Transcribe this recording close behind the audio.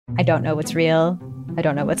I don't know what's real. I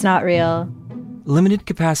don't know what's not real. Limited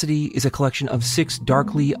Capacity is a collection of 6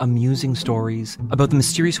 darkly amusing stories about the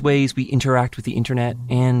mysterious ways we interact with the internet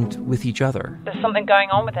and with each other. There's something going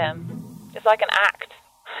on with him. It's like an act.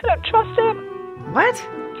 I don't trust him. What?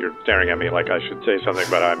 You're staring at me like I should say something,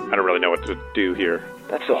 but I don't really know what to do here.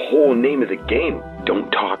 That's the whole name of the game.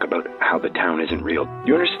 Don't talk about how the town isn't real.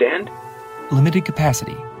 You understand? Limited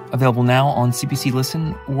Capacity, available now on CBC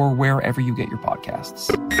Listen or wherever you get your podcasts.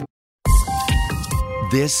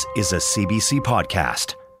 This is a CBC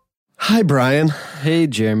podcast. Hi, Brian. Hey,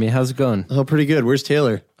 Jeremie. How's it going? Oh, pretty good. Where's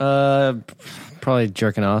Taylor? Probably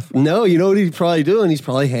jerking off. No, you know what he's probably doing? He's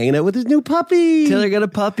probably hanging out with his new puppy. Taylor got a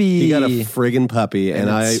puppy. He got a friggin' puppy. And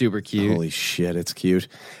it's super cute. Holy shit, it's cute.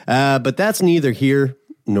 But that's neither here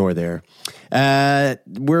nor there.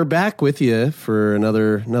 We're back with you for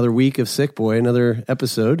another week of Sick Boy, another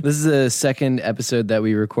episode. This is the second episode that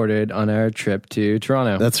we recorded on our trip to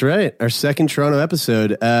Toronto. That's right. Our second Toronto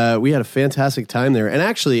episode. We had a fantastic time there. And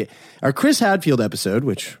actually, our Chris Hadfield episode,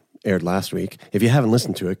 which aired last week, if you haven't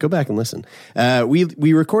listened to it, go back and listen.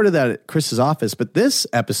 We recorded that at Chris's office, but this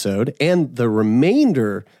episode and the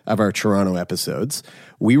remainder of our Toronto episodes,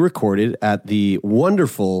 we recorded at the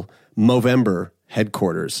wonderful Movember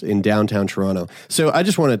headquarters in downtown Toronto. So I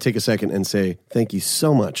just want to take a second and say thank you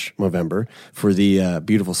so much, Movember, for the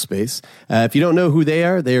beautiful space. If you don't know who they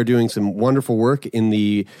are doing some wonderful work in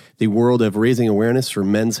the world of raising awareness for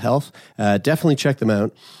men's health. Definitely check them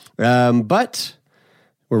out. But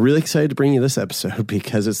we're really excited to bring you this episode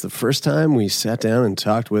because it's the first time we sat down and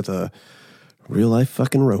talked with a real-life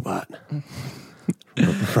fucking robot.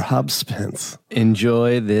 Rob Spence.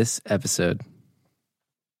 Enjoy this episode.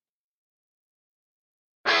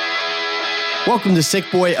 Welcome to Sick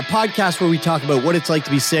Boy, a podcast where we talk about what it's like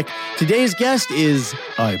to be sick. Today's guest is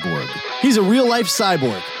Eyeborg. He's a real-life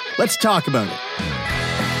cyborg. Let's talk about it.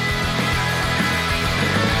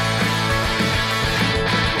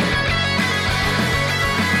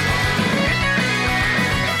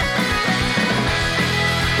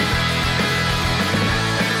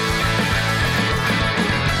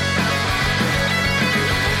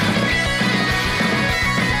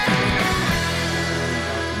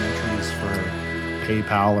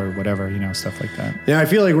 PayPal or whatever, stuff like that. Yeah, I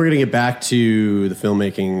feel like we're going to get back to the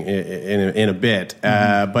filmmaking in a bit,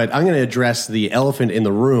 but I'm going to address the elephant in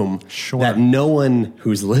the room that no one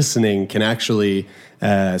who's listening can actually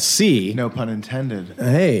see. No pun intended.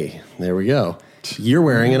 Hey, there we go. You're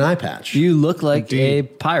wearing an eye patch. You look like a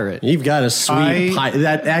pirate. You've got a sweet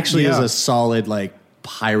that actually is a solid, like,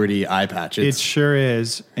 piratey eye patch. It sure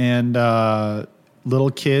is. And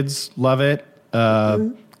little kids love it.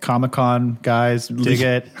 Comic-Con guys dig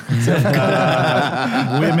it.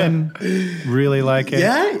 Women really like it.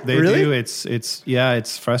 Yeah, they really? do.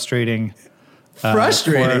 It's frustrating.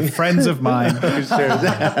 Frustrating. For friends of mine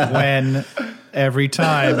when every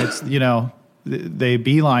time it's they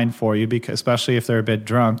beeline for you because especially if they're a bit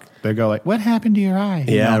drunk, they go like, "What happened to your eye?"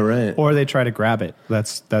 Yeah, right. Or they try to grab it.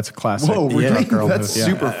 That's a classic. Whoa, really? Drunk girl That's move.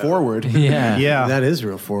 super forward. Yeah. That is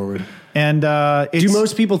real forward. And do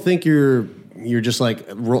most people think you're just like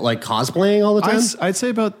cosplaying all the time? I'd say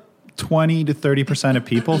about 20 to 30% of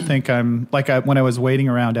people think I'm like when I was waiting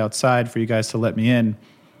around outside for you guys to let me in,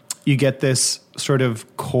 you get this sort of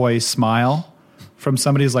coy smile from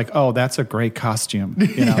somebody who's like, "Oh, that's a great costume."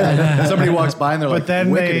 Somebody walks by and they're but like,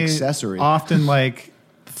 then "Wicked they accessory." Often like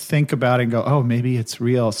think about it and go, "Oh, maybe it's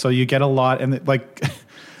real." So you get a lot, and like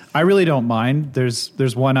I really don't mind.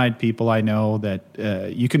 There's one-eyed people I know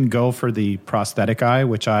that you can go for the prosthetic eye,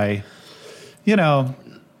 which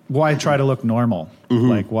why try to look normal? Mm-hmm.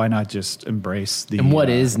 Like, why not just embrace the And what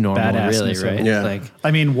is normal, really, badassness of right? it? Yeah. Like,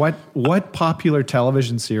 I mean, what popular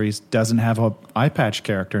television series doesn't have a eye patch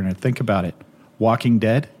character in it? Think about it. Walking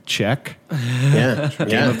Dead, check. Yeah.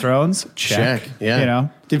 Game of Thrones, check. Yeah.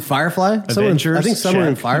 Did Firefly? Avengers, I think someone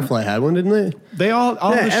in check. Firefly had one, didn't they? They all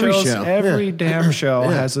Yeah, the every shows, show. every Yeah. damn show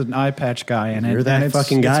has an eye patch guy in it. You're that and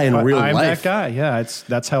fucking guy in real I'm life. that guy. Yeah,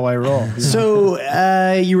 that's how I roll. So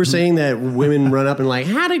you were saying that women run up and like,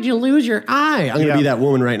 "How did you lose your eye?" I'm going to be that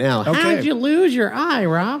woman right now. Okay. How did you lose your eye,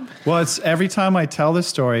 Rob? Well, it's every time I tell this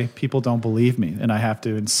story, people don't believe me, and I have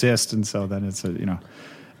to insist, and so then it's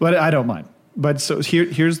but I don't mind. But so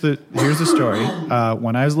here's the story.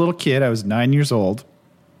 When I was a little kid, I was 9 years old,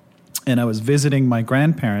 and I was visiting my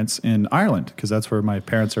grandparents in Ireland because that's where my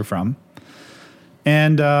parents are from.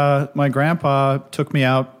 And my grandpa took me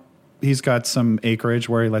out. He's got some acreage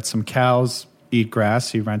where he lets some cows eat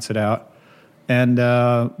grass. He rents it out. And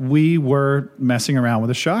we were messing around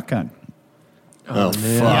with a shotgun. Oh, fuck.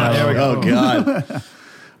 Yeah, there we go. Oh, God.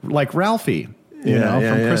 Like Ralphie.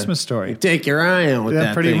 from Christmas Story. Take your eye out with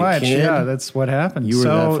that pretty thing, much. kid. Yeah, that's what happened. You were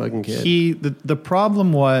so that fucking kid. The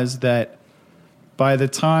problem was that by the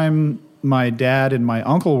time my dad and my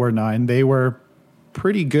uncle were 9, they were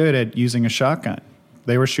pretty good at using a shotgun.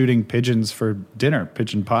 They were shooting pigeons for dinner,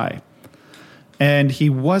 pigeon pie. And he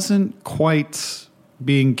wasn't quite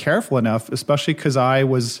being careful enough, especially because I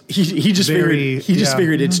was he just figured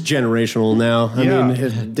it's generational now. I mean,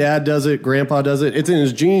 if dad does it, grandpa does it, it's in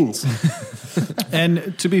his genes.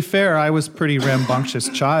 And to be fair, I was pretty rambunctious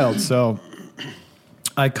child, so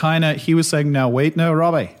he was saying, now wait, no,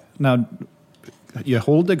 Robbie, now you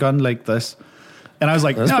hold the gun like this. And I was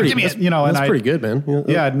like, no, give me it. That's pretty good,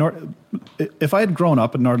 man. If I had grown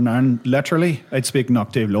up in Northern Ireland, literally, I'd speak an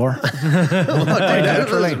octave lower.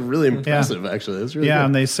 That's really impressive, actually. That's really good.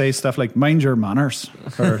 And they say stuff like, mind your manners.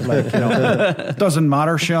 Or it doesn't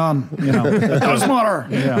matter, Sean. It does matter.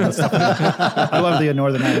 I love the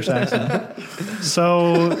Northern Irish accent.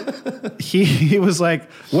 So he was like,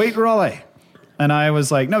 wait, Raleigh. And I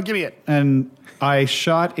was like, no, give me it. And I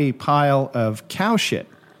shot a pile of cow shit.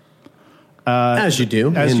 As you do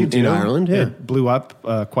in Ireland, yeah. It blew up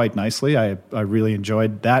quite nicely. I really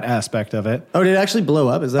enjoyed that aspect of it. Oh, did it actually blow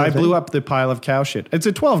up? Is that I blew up the pile of cow shit. It's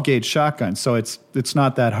a 12-gauge shotgun, so it's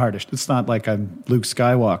not that hard. It's not like I'm Luke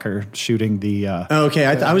Skywalker shooting the. Okay,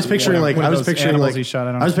 I was picturing like an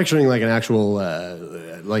actual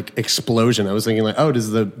explosion. I was thinking like, oh, does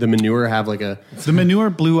the manure have like a? The manure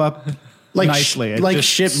blew up. Nicely.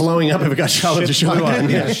 Shit blowing up if it got shot with a shotgun.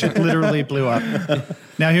 Yeah, shit literally blew up.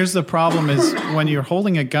 Now, here's the problem is when you're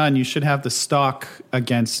holding a gun, you should have the stock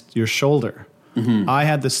against your shoulder. Mm-hmm. I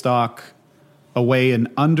had the stock away and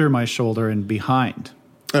under my shoulder and behind.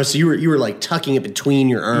 Oh, so you were like tucking it between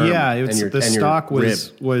your arm. Yeah, the stock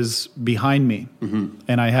was behind me,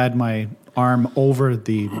 and I had my arm over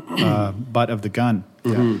the butt of the gun.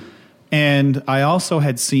 Mm-hmm. And I also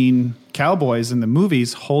had seen cowboys in the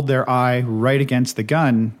movies hold their eye right against the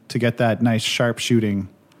gun to get that nice sharp shooting,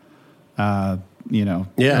 Yeah.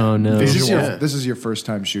 Oh, no. This is your first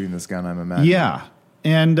time shooting this gun, I'm imagining. Yeah.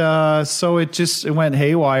 And so it went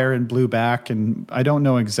haywire and blew back. And I don't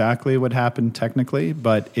know exactly what happened technically,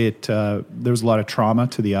 but there was a lot of trauma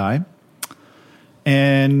to the eye.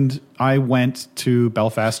 And I went to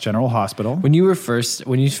Belfast General Hospital. When you first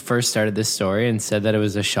started this story and said that it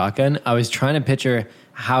was a shotgun, I was trying to picture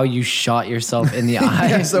how you shot yourself in the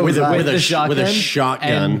eye with a shotgun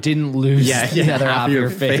and didn't lose the other half of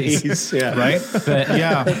your face. Yeah. Right? But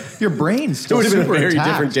your brain's still it would have been a very intact.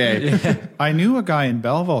 different day. Yeah. I knew a guy in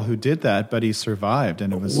Belleville who did that, but he survived,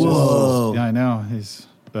 and it was Whoa. I know. He's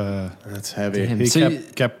that's heavy. He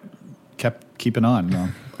kept keeping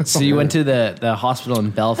on. So you went to the hospital in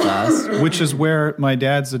Belfast. Which is where my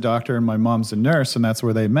dad's a doctor and my mom's a nurse, and that's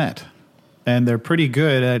where they met. And they're pretty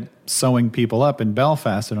good at sewing people up in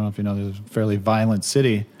Belfast. I don't know if you know, there's a fairly violent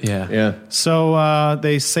city. Yeah. So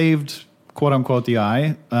they saved, quote unquote, the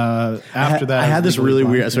eye. After that, I had this really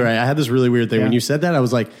weird. Sorry, I had this really weird thing. Yeah. When you said that, I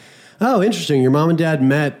was like, "Oh, interesting. Your mom and dad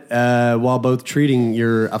met while both treating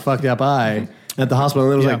a fucked up eye." At the hospital,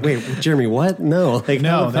 and I was like, "Wait, Jeremy, what? No,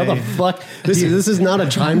 no, how the fuck? This is not a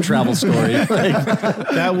time travel story.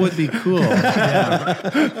 That would be cool."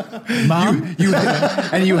 Yeah. Mom, you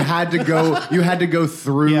had to go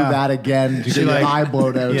through that again to get your eye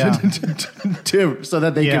blown out, so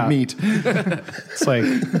that they could meet. It's like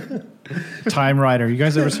Time Rider. You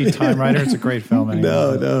guys ever see Time Rider? It's a great film. Anyway.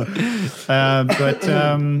 No.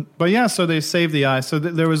 But yeah, so they saved the eye. So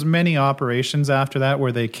there was many operations after that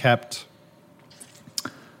where they kept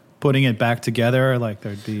putting it back together. Like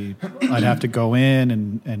I'd have to go in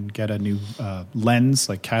and get a new lens,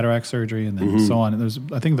 like cataract surgery, and then so on. And there was,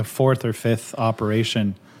 I think, the 4th or 5th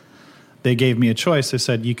operation. They gave me a choice. They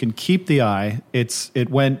said, you can keep the eye.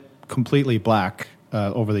 It went completely black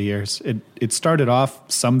over the years. It started off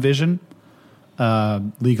some vision,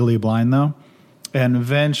 legally blind though, and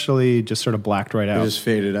eventually just sort of blacked right out. It just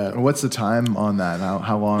faded out. What's the time on that?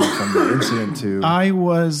 How long from the incident to?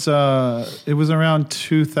 It was around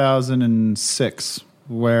 2006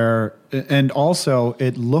 and also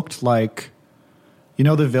it looked like, you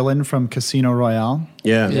know, the villain from Casino Royale?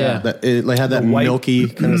 Yeah. It had that milky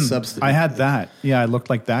kind of substance. I had that. Yeah, I looked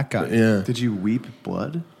like that guy. Yeah. Did you weep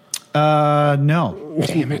blood? No.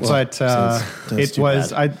 Damn it. But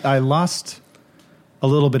I lost a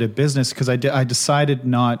little bit of business because I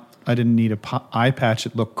decided I didn't need a eye patch.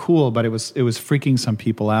 It looked cool, but it was freaking some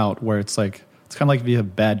people out where it's like, it's kind of like if you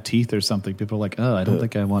have bad teeth or something. People are like, oh, I don't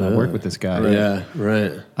think I want to work with this guy. Right. Yeah,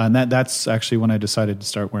 right. And that's actually when I decided to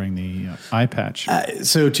start wearing the eye patch.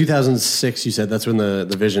 So 2006, you said that's when the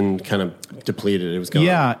vision kind of depleted. It was gone.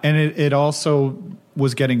 Yeah, and it also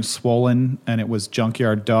was getting swollen, and it was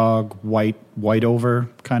junkyard dog, white over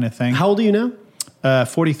kind of thing. How old are you now?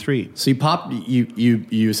 43. So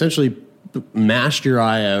you essentially mashed your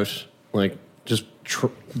eye out, like just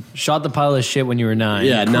shot the pile of shit when you were 9.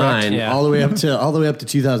 Yeah, Correct? 9, yeah. all the way up to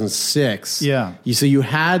 2006. Yeah. So you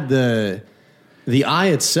had the eye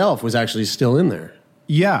itself was actually still in there.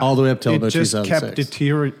 Yeah, all the way up till about it just 2006. kept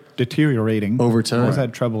deteriorating over time. I always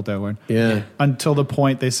had trouble with that word. Yeah, until the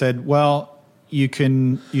point they said, well, you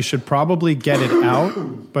should probably get it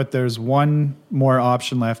out, but there's one more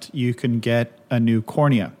option left. You can get a new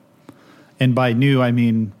cornea, and by new I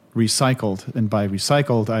mean recycled, and by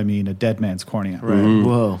recycled I mean a dead man's cornea. Right. Mm-hmm.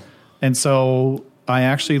 Whoa. And so I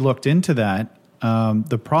actually looked into that.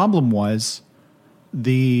 The problem was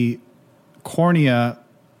the cornea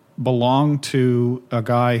belonged to a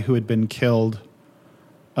guy who had been killed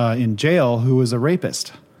in jail, who was a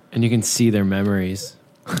rapist. And you can see their memories.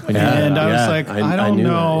 And I was like, I don't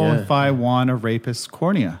know if I want a rapist's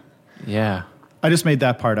cornea. Yeah. I just made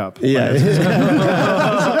that part up. Yeah.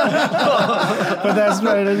 But that's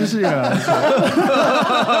right. I was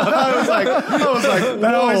like,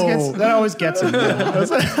 that always gets him.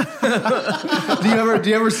 Do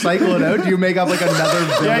you ever cycle it out? Do you make up like another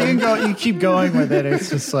villain? Yeah, you keep going with it. It's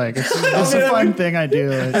just like, it's a fun thing I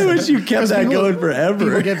do. I wish you kept that going forever.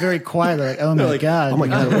 People get very quiet. They're like, oh my God. Oh my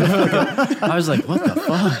God. I was like, what the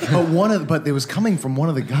fuck? But it was coming from one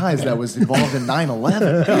of the guys that was involved in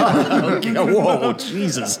 9/11. Okay, whoa,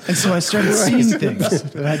 Jesus. And so I started seeing things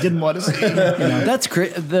that I didn't want to see. That's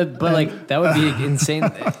crazy. But like, that would be insane.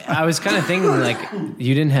 I was kind of thinking like,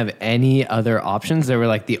 you didn't have any other options. They were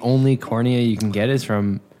like, the only cornea you can get is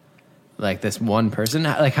from like this one person.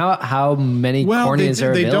 Like how many corneas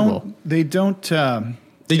are available? They don't.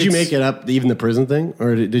 Did you make it up, even the prison thing,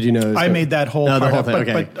 or did you know? I made that whole part up, thing.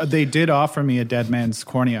 Okay. But they did offer me a dead man's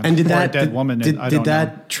cornea, and did that or a dead woman. Did know.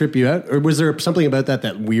 that trip you out, or was there something about that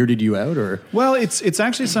weirded you out? Or well, it's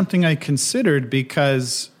actually something I considered,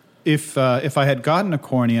 because if I had gotten a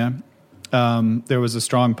cornea, there was a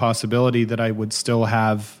strong possibility that I would still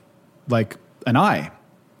have like an eye.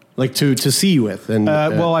 Like to see with, and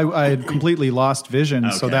well, I had completely lost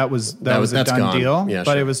vision, so that was a done gone. deal. Yeah,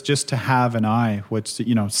 but sure. it was just to have an eye, which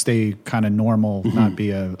stay kind of normal, not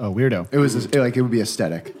be a weirdo. It was it would be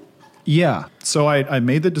aesthetic. Yeah. So I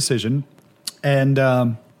made the decision, and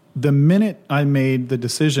the minute I made the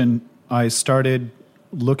decision, I started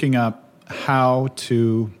looking up how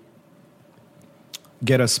to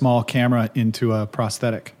get a small camera into a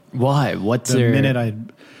prosthetic. Why? What's the minute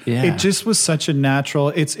it just was such a natural.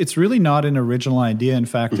 It's really not an original idea. In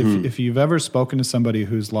fact, if you've ever spoken to somebody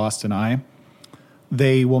who's lost an eye,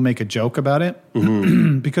 they will make a joke about it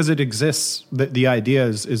because it exists. The idea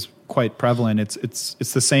is quite prevalent. It's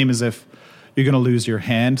the same as if you're going to lose your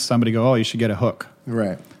hand. Somebody go, oh, you should get a hook.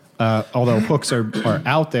 Right. Although hooks are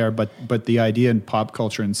out there, but the idea in pop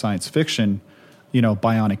culture and science fiction,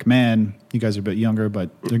 Bionic Man. You guys are a bit younger, but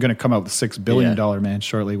they're going to come out with $6 billion man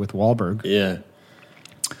shortly with Wahlberg. Yeah.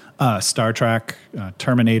 Star Trek,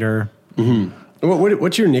 Terminator. Mm-hmm.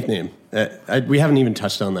 What's your nickname? We haven't even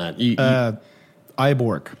touched on that.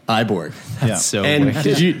 Eyeborg. Eyeborg. That's so and weird.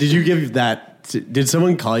 did you give that? Did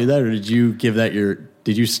someone call you that, or did you give that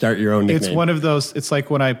Did you start your own nickname? It's one of those. It's like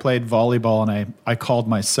when I played volleyball and I called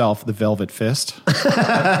myself the Velvet Fist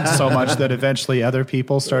so much that eventually other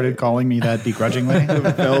people started calling me that begrudgingly.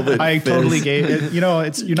 I totally gave it.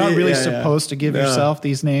 You're not really supposed to give yourself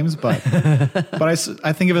these names, but I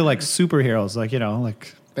think of it like superheroes. Like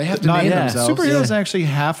they have to name themselves. Superheroes actually,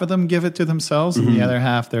 half of them give it to themselves, and the other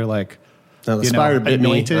half they're like. Now the spider bit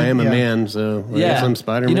me. I am a man, so I guess I'm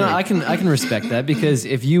Spider-Man. I can respect that, because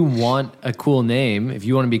if you want a cool name, if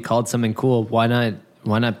you want to be called something cool, why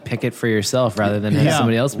not pick it for yourself rather than have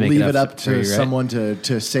somebody else make Leave it it up for to you, right? someone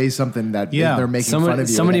to say something that they're making fun of you.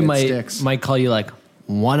 Somebody might call you like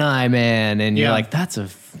One Eye Man, and you're like, that's a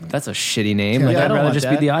shitty name. Like, I'd rather just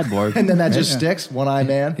be the Eyeborg. And then that just sticks. One Eye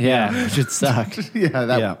Man. Yeah, which would suck.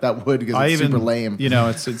 That would, because it's super lame.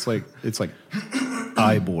 It's like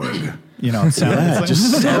Eyeborg. It sounds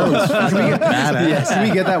just sounds badass. Can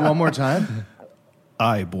we get that one more time?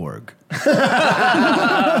 Eyeborg.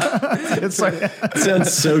 It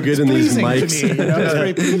sounds so good in these mics. To me, it's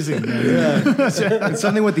very pleasing. It's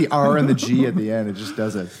something with the R and the G at the end. It just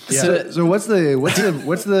does it. Yeah. So what's the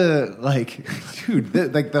like, dude?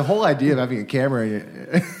 The whole idea of having a camera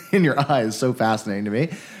in your eye is so fascinating to me.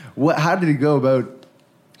 How did it go about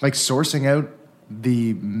like sourcing out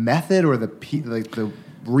the method or the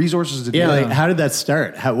resources to do that? How did that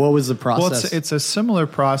start? What was the process? Well, it's a similar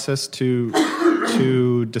process to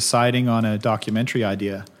deciding on a documentary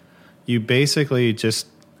idea. You basically just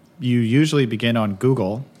you usually begin on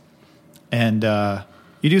Google, and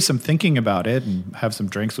you do some thinking about it and have some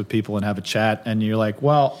drinks with people and have a chat, and you're like,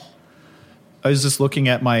 well, I was just looking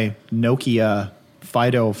at my Nokia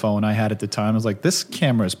Fido phone I had at the time. I was like, this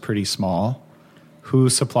camera is pretty small. Who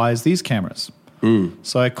supplies these cameras?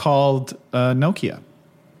 So I called Nokia.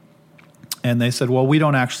 And they said, well, we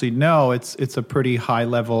don't actually know. It's a pretty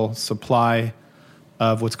high-level supply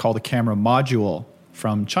of what's called a camera module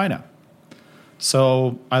from China.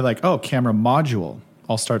 So I camera module.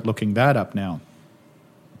 I'll start looking that up now.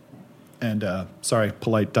 And sorry,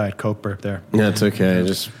 polite Diet Coke burp there. Yeah, it's okay.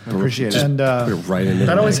 Just appreciate it. And put it right in there.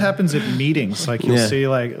 that always happens at meetings. Like you'll see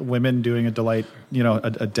like women doing a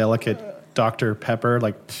delicate Dr. Pepper,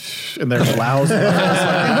 like, and they're loud.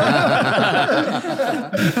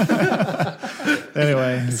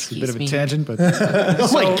 Anyway, it's a bit of a tangent, but oh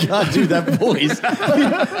my God, dude, that voice.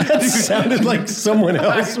 That sounded like someone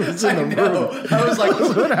else was in the room. I was like,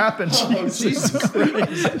 what happened? Jesus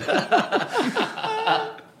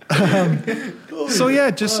so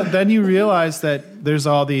yeah, just then you realize that there's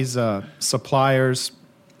all these suppliers.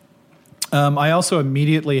 I also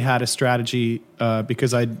immediately had a strategy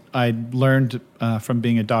because I learned from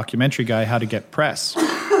being a documentary guy how to get press,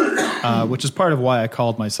 which is part of why I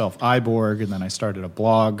called myself Eyeborg, and then I started a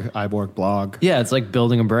blog, Eyeborg blog. Yeah, it's like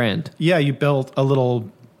building a brand. Yeah, you built a little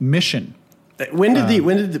mission. When did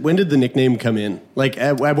the nickname come in? Like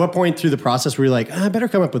at what point through the process were you like, I better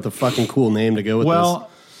come up with a fucking cool name to go with this? Well,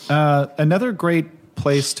 another great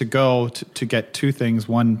place to go to get two things: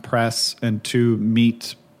 one, press, and two,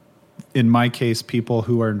 meet. In my case, people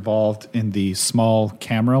who are involved in the small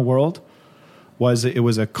camera world. It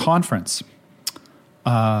was a conference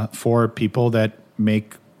for people that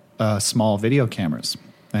make small video cameras,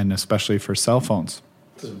 and especially for cell phones.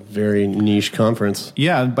 It's a very niche conference.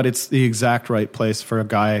 Yeah, but it's the exact right place for a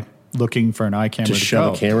guy looking for an eye camera to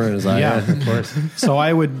shove go. a camera in his eye. Yeah, of course. So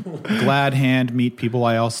I would glad hand meet people.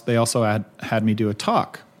 They also had me do a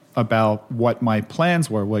talk about what my plans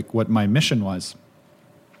were, what my mission was.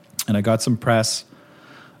 And I got some press.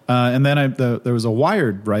 And then there was a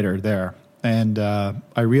Wired writer there. And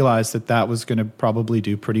I realized that was going to probably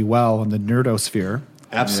do pretty well in the nerdosphere.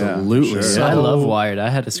 Absolutely. Yeah, So I love Wired. I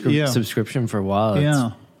had a Yeah. subscription for a while. It's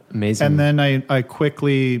Yeah. amazing. And then I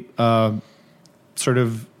quickly sort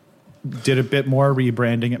of did a bit more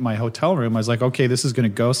rebranding at my hotel room. I was like, okay, this is going to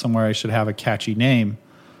go somewhere. I should have a catchy name.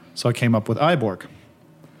 So I came up with Eyeborg.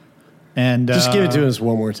 And Just give it to us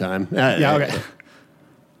one more time. Yeah, okay.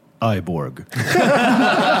 Eyeborg.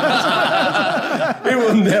 It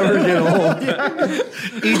will never get old.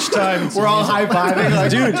 Each time We're all high-fiving.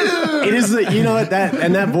 Like, Dude, it is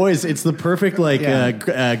that voice, it's the perfect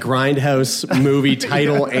Grindhouse movie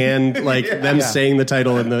title and them saying the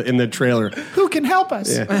title in the trailer. who can help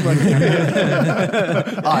us? Yeah.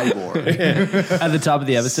 Eyeborg. at the top of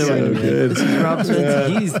the episode, So good. this is Rob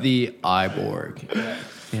Spence. He's the Eyeborg.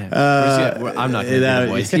 Yeah. I'm not going to do the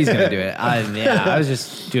voice. He's going to do it. I was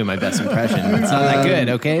just doing my best impression. It's not that good.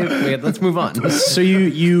 Okay, let's move on. So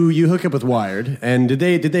you hook up with Wired, and did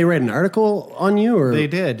they write an article on you, or They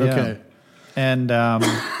did, yeah. Okay. And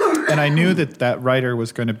I knew that writer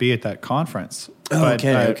was going to be at that conference.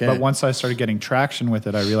 Okay. But once I started getting traction with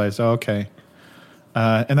it, I realized, okay.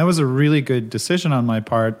 And that was a really good decision on my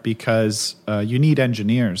part because you need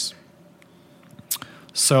engineers.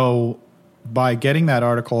 So by getting that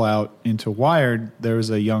article out into Wired, there was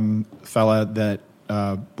a young fella that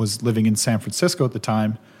was living in San Francisco at the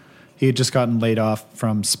time. He had just gotten laid off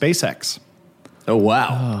from SpaceX. Oh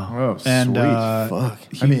wow! Oh, And sweet. Fuck.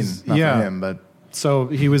 I mean, not yeah. for him, but So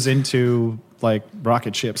he was into like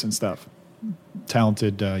rocket ships and stuff.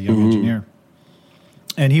 Talented young engineer.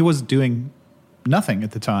 And he was doing nothing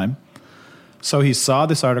at the time. So he saw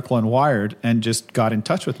this article in Wired and just got in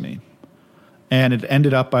touch with me. And it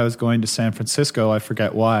ended up I was going to San Francisco, I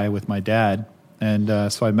forget why, with my dad.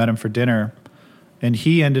 And so I met him for dinner. And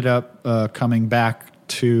he ended up coming back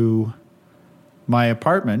to my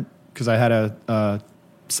apartment because I had a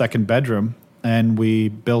second bedroom. And we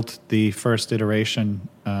built the first iteration,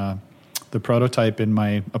 the prototype in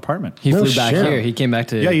my apartment. He No flew back shit. here. He came back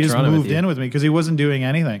to Yeah, he just Toronto moved with you. in with me because he wasn't doing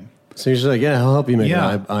anything. So you're just like, yeah, I'll help you make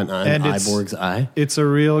Yeah. an And it's- Eyeborg's eye. It's a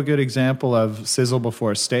real good example of sizzle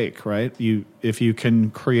before steak, right? If you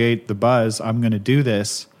can create the buzz, I'm going to do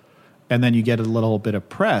this, and then you get a little bit of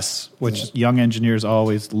press, which young engineers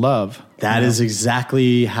always love. That is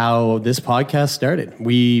exactly how this podcast started.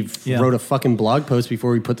 We Yeah. wrote a fucking blog post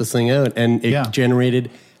before we put this thing out, and it Yeah. generated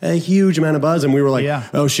a huge amount of buzz, and we were like,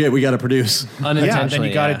 oh shit, we got to produce. Unintentionally. Then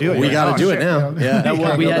you got to do it. We got to do it now.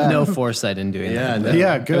 Yeah. We had no foresight in doing that. No.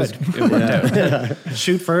 Yeah, good. It worked out.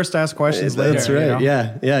 Shoot first, ask questions later. That's right. you know?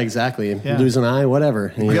 Yeah, exactly. Yeah. Lose an eye,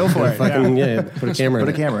 whatever. Go for it. Fucking, put a camera in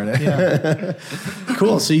it. Put a camera in it. Yeah.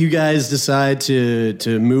 Cool. So you guys decide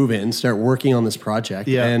to move in, start working on this project.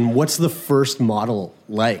 Yeah. And what's the first model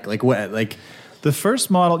like? Like what? Like The first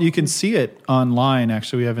model, you can see it online.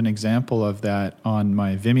 Actually, we have an example of that on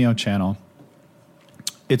my Vimeo channel.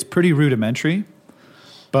 It's pretty rudimentary,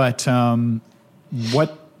 but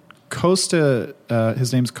what Costa,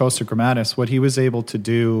 his name's Costa Grammatis, what he was able to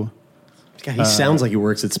do. God, he sounds like he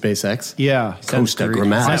works at SpaceX. Yeah. Costa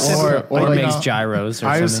Grammatis. Or like, makes gyros or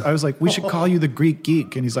I something. was like, we should call you the Greek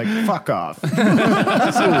geek. And he's like, fuck off. I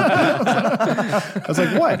was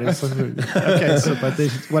like, what? Okay,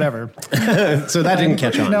 whatever. So that didn't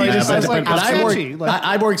catch on. No, he Yeah, just but, sounds like but sketchy.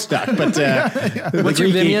 Eyeborg stuck, but the What's your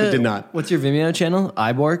Greek geek Vimeo? did not. What's your Vimeo channel?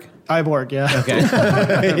 Eyeborg? Eyeborg, yeah. Okay.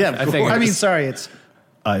 Yeah, of course. I mean, sorry, it's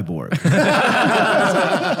Eyeborg.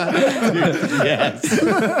 Yes.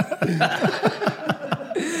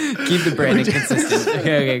 Keep the branding consistent.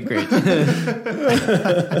 Okay, great.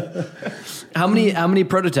 How many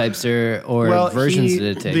prototypes or versions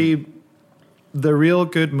did it take? The real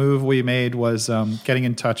good move we made was getting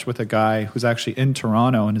in touch with a guy who's actually in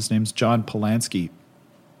Toronto, and his name's John Polanski.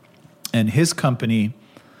 And his company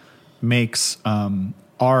makes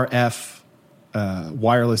RF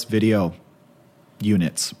wireless video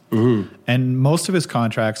units. Mm-hmm. And most of his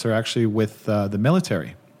contracts are actually with the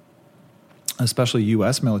military, especially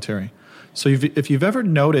U.S. military. So if you've ever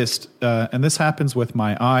noticed, and this happens with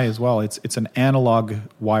my eye as well, it's an analog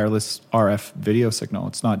wireless RF video signal.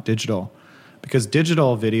 It's not digital, because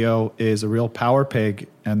digital video is a real power pig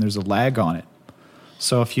and there's a lag on it.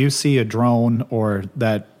 So if you see a drone or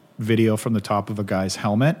that video from the top of a guy's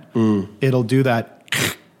helmet, it'll do that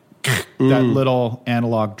little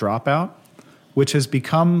analog dropout, which has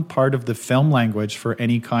become part of the film language for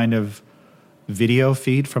any kind of video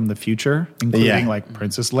feed from the future, including like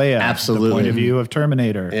Princess Leia, absolutely, the point of view of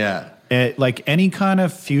Terminator. Yeah. Like any kind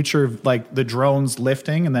of future, like the drone's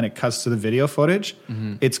lifting and then it cuts to the video footage.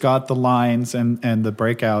 Mm-hmm. It's got the lines and the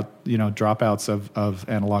breakout, dropouts of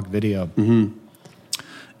analog video. Mm-hmm.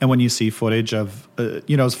 And when you see footage of,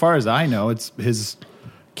 as far as I know, it's his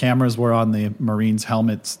cameras were on the Marines'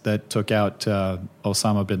 helmets that took out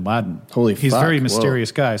Osama bin Laden. Holy He's a fuck. very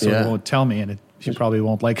mysterious guy, so he won't tell me, and he probably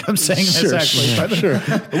won't like I'm saying this actually.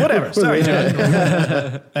 But whatever. Sorry,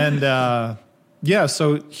 John. And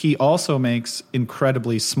so he also makes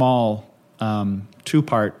incredibly small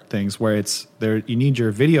two-part things where it's there. You need your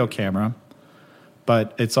video camera,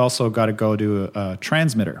 but it's also got to go to a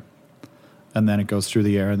transmitter, and then it goes through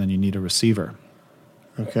the air, and then you need a receiver.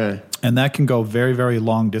 Okay. And that can go very, very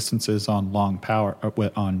long distances on long power,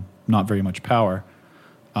 on not very much power.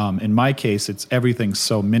 In my case, everything's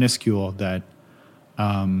so minuscule that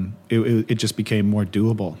it just became more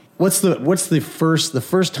doable. What's the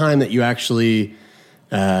first time that you actually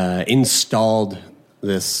installed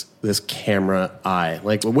this camera eye?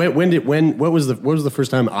 Like what was the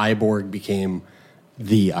first time Eyeborg became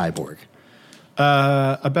the Eyeborg?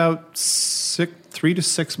 About 3 to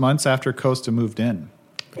 6 months after Costa moved in.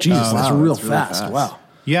 Jesus, that's real fast. Wow.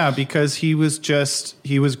 Yeah, because he was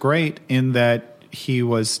great in that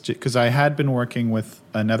because I had been working with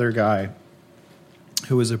another guy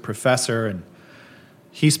who was a professor, and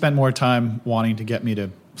he spent more time wanting to get me to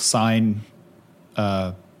sign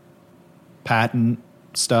patent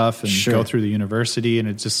stuff and go through the university, and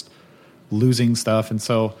it's just losing stuff. And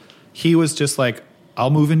so he was just like, I'll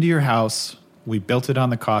move into your house. We built it on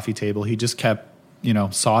the coffee table. He just kept,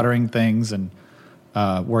 soldering things and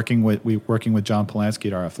working with John Polanski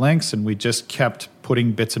at RF Links, and we just kept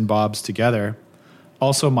putting bits and bobs together.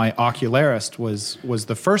 Also, my ocularist was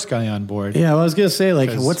the first guy on board. Yeah, I was gonna say,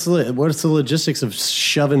 like, what's the logistics of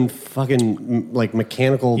shoving fucking like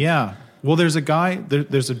mechanical? Yeah, well, there's a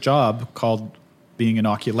job called being an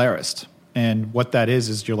ocularist, and what that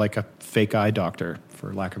is you're like a fake eye doctor,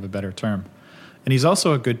 for lack of a better term, and he's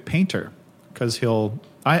also a good painter because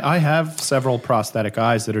I have several prosthetic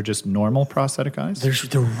eyes that are just normal prosthetic eyes.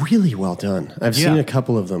 They're really well done. I've seen a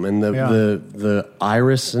couple of them, and the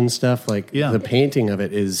iris and stuff, like the painting of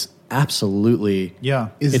it is absolutely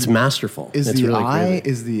it's masterful. Is it's the really eye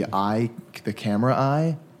crazy. the camera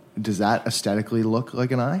eye? Does that aesthetically look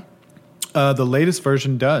like an eye? The latest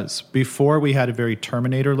version does. Before we had a very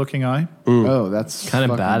Terminator looking eye. Oh, that's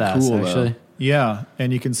kind of badass, cool, actually. Yeah,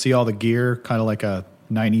 and you can see all the gear, kind of like a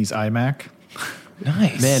 90s iMac.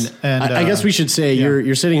 Nice. Man, And I guess we should say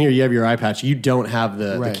you're sitting here, you have your eye patch. You don't have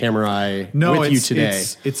the camera eye with you today.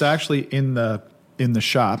 It's actually in the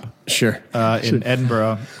shop. Sure. In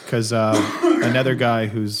Edinburgh, because another guy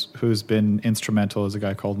who's been instrumental is a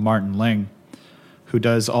guy called Martin Ling, who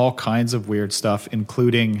does all kinds of weird stuff,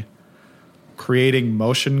 including creating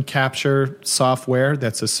motion capture software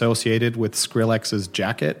that's associated with Skrillex's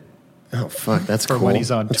jacket. Oh fuck, that's for cool. when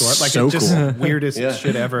he's on tour. That's like so it's just cool. weirdest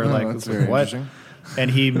shit ever. that's very what?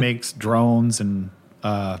 And he makes drones and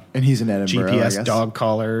he's in Edinburgh, GPS dog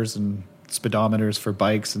collars and speedometers for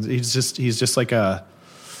bikes, and he's just like a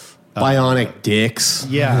bionic dicks.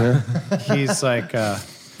 Yeah, he's like.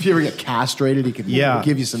 If you ever get castrated, he can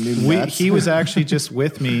give you some new nuts. He was actually just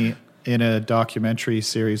with me in a documentary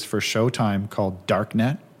series for Showtime called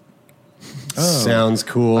Darknet. Oh, sounds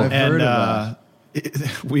cool. I've heard of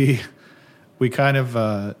that. We kind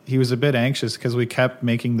of he was a bit anxious because we kept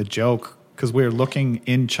making the joke because we were looking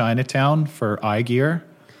in Chinatown for eye gear.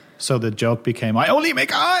 So the joke became, I only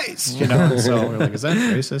make eyes, you know. So we're like, is that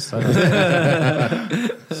racist? I don't know.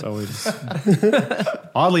 So we just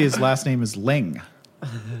oddly, his last name is Ling,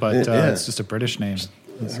 but it's just a British name.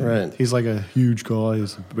 That's right. He's like a huge guy.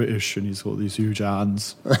 He's British, and he's got these huge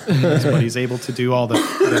hands. But he's able to do all the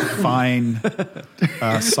fine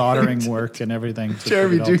soldering work and everything. To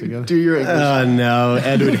Jeremy, put it all together. do your English. Oh no,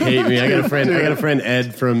 Ed would hate me. I got a friend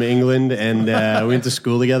Ed from England, and we went to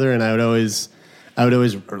school together. And I would always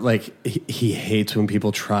like he hates when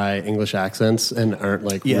people try English accents and aren't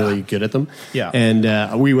like really good at them. Yeah.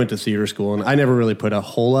 And we went to theater school, and I never really put a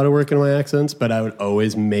whole lot of work in my accents, but I would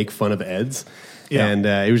always make fun of Ed's. Yeah. And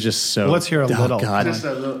it was just so. Well, let's hear a little. God. Just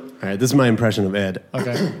a little. All right, this is my impression of Ed.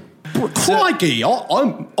 Okay. Crikey,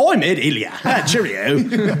 I'm Ed Ilya. Cheerio.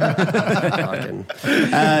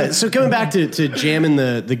 So coming back to jamming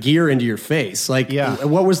the gear into your face, like,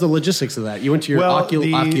 what was the logistics of that? You went to your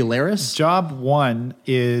ocularis? Job one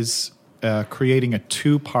is creating a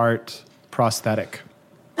 2-part prosthetic.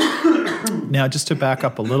 Now, just to back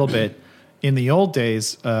up a little bit, in the old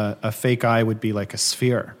days, a fake eye would be like a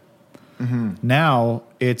sphere. Mm-hmm. Now,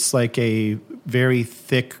 it's like a very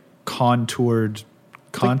thick, contoured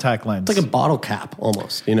contact lens. It's like a bottle cap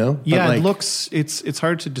almost, you know? Yeah, like, it looks, it's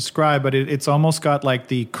hard to describe, but it's almost got like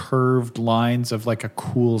the curved lines of like a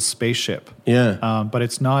cool spaceship. Yeah. But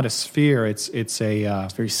it's not a sphere. It's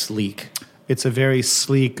very sleek. It's a very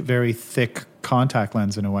sleek, very thick contact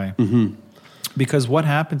lens in a way. Mm-hmm. Because what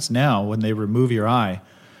happens now when they remove your eye,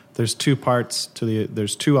 there's 2 parts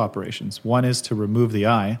there's 2 operations. One is to remove the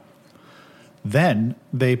eye. Then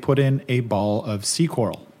they put in a ball of sea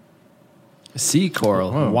coral. Sea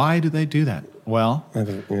coral. Oh. Why do they do that? Well,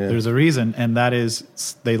 there's a reason, and that is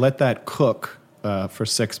they let that cook for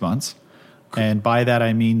 6 months. And by that,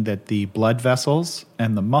 I mean that the blood vessels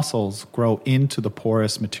and the muscles grow into the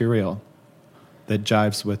porous material that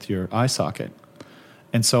jives with your eye socket.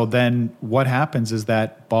 And so then what happens is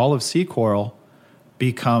that ball of sea coral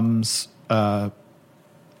becomes... it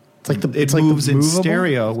moves in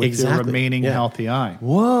stereo with your remaining healthy eye.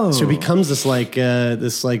 Whoa! So it becomes this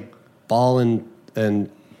ball and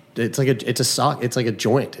it's like a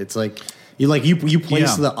joint. It's like you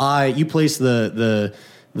place the eye, you place the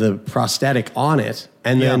prosthetic on it,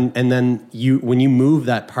 and then you when you move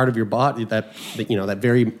that part of your body, that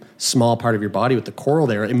very small part of your body with the coral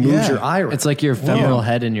there, it moves your eye around. It's like your femoral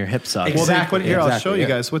head and your hip socket. Well, they put here. I'll show you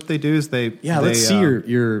guys what they do. Is let's see your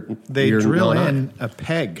drill in a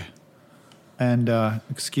peg. And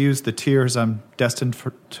excuse the tears, I'm destined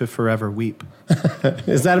to forever weep.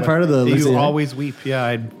 Is that a part of the... You always weep,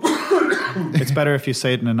 yeah. It's better if you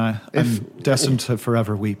say it, and I'm destined to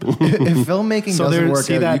forever weep. If filmmaking doesn't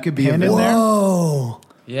work out, you could be a pin in there? Whoa!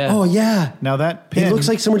 Yeah. Oh, yeah. Now that pin... It looks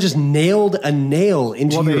like someone just nailed a nail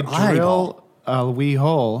into your eyeball. They drill a wee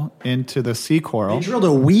hole into the sea coral. They drilled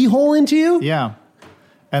a wee hole into you? Yeah.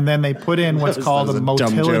 And then they put in what's called a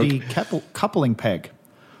motility coupling peg.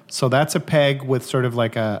 So that's a peg with sort of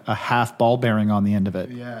like a half ball bearing on the end of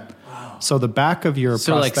it. Yeah. Wow. So the back of your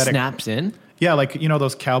prosthetic... like snaps in? Yeah, like,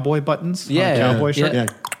 those cowboy buttons on a cowboy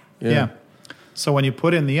shirt? Yeah. So when you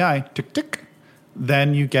put in the eye, tick, tick,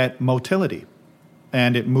 then you get motility.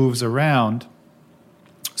 And it moves around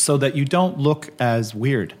so that you don't look as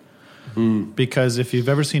weird. Mm. Because if you've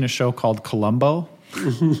ever seen a show called Columbo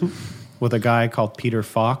with a guy called Peter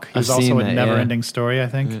Falk, he's also a Never-Ending Story, I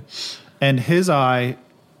think. Yeah. And his eye...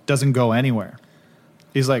 doesn't go anywhere.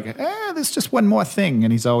 He's like, there's just one more thing.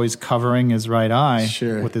 And he's always covering his right eye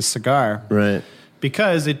with his cigar. Right.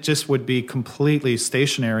 Because it just would be completely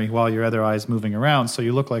stationary while your other eye's moving around. So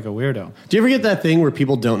you look like a weirdo. Do you ever get that thing where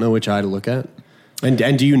people don't know which eye to look at?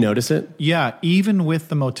 And do you notice it? Yeah, even with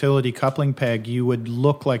the motility coupling peg, you would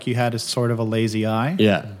look like you had a sort of a lazy eye.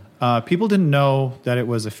 Yeah. People didn't know that it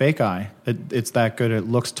was a fake eye. It's that good. It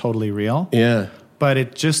looks totally real. Yeah. But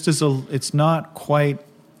it just is it's not quite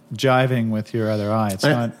jiving with your other eye.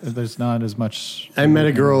 There's not as much. I met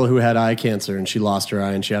a girl who had eye cancer and she lost her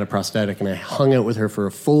eye and she had a prosthetic, and I hung out with her for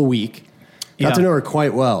a full week. Got to know her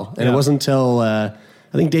quite well. And it wasn't until, I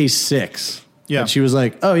think, day 6 that she was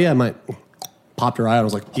like, oh, yeah, popped her eye. I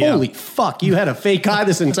was like, holy fuck, you had a fake eye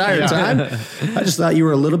this entire time? I just thought you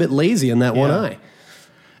were a little bit lazy in that one eye.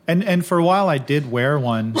 And for a while I did wear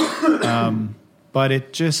one,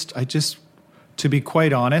 but to be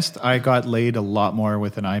quite honest, I got laid a lot more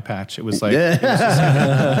with an eye patch. It was like, it was just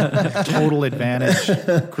a total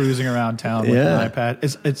advantage cruising around town with an eye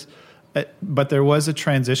patch. But there was a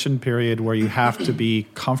transition period where you have to be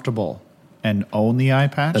comfortable and own the eye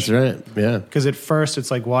patch. That's right, yeah. Because at first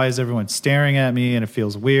it's like, why is everyone staring at me? And it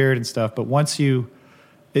feels weird and stuff. But once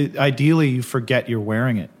ideally you forget you're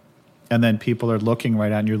wearing it. And then people are looking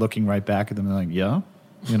right at it and you're looking right back at them. They're like, yeah?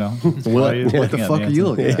 You know? What the fuck are you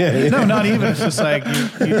looking at? No, not even. It's just like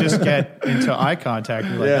you just get into eye contact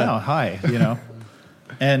and you're like, oh, hi, you know?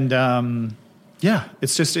 And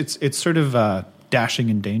it's just, it's sort of dashing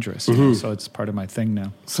and dangerous. You know? So it's part of my thing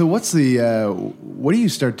now. So what do you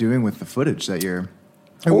start doing with the footage that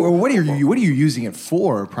or what are you using it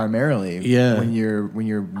for primarily when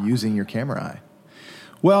you're using your camera eye?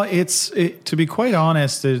 Well, to be quite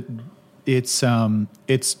honest, it's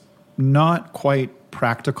not quite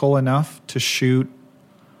practical enough to shoot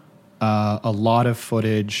a lot of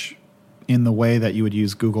footage in the way that you would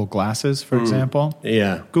use Google Glasses, for example.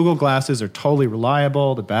 Yeah. Google Glasses are totally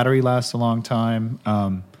reliable. The battery lasts a long time.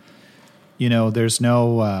 There's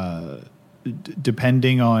no,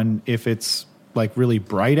 depending on if it's like really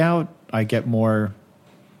bright out, I get more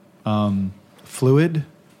fluid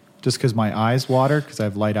just because my eyes water because I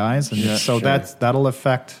have light eyes. And that'll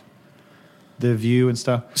affect the view and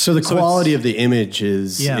stuff. So the quality of the image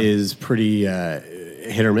is pretty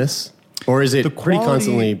hit or miss? Or is it pretty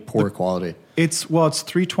constantly poor quality? It's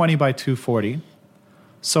 320 by 240.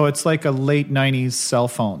 So it's like a late 90s cell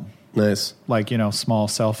phone. Nice. Like, small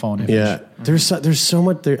cell phone image. Yeah. There's so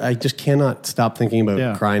much there. I just cannot stop thinking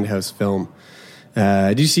about Grindhouse film.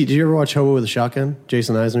 Did you ever watch Hobo with a Shotgun?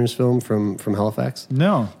 Jason Eisner's film from Halifax?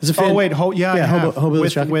 No. Hobo with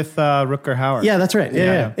a with Rutger Hauer. Yeah, that's right.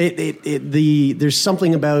 Yeah. There's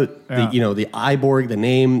something about the Eyeborg, the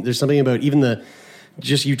name. There's something about even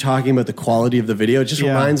just you talking about the quality of the video. It just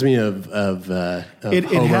reminds me of it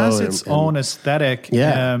has its own aesthetic.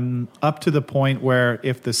 Yeah. Up to the point where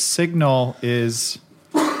if the signal is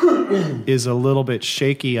a little bit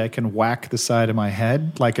shaky, I can whack the side of my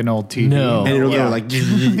head like an old TV. No. And it'll go like,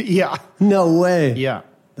 yeah. No way. Yeah.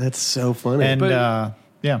 That's so funny. And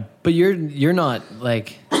But you're not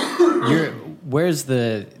like where's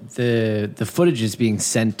the footage is being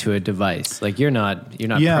sent to a device? Like you're not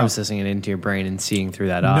processing it into your brain and seeing through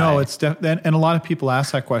that eye. No, it's and a lot of people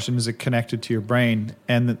ask that question: is it connected to your brain?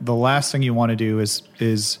 And the last thing you want to do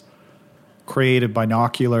is create a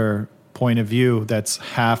binocular point of view that's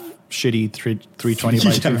half shitty 320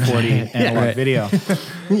 by 240 analog video.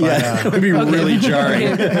 It would be really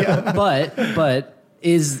jarring. But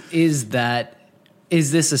is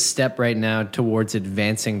this a step right now towards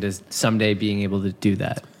advancing to someday being able to do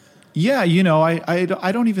that? Yeah,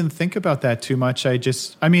 I don't even think about that too much. I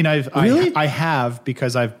have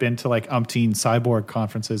because I've been to like umpteen cyborg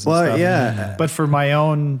conferences and stuff. Yeah. But for my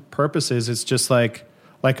own purposes, it's just like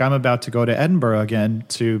I'm about to go to Edinburgh again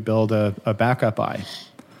to build a backup eye.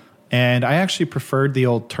 And I actually preferred the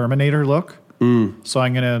old Terminator look. So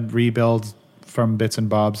I'm going to rebuild from bits and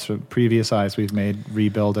bobs from previous eyes we've made,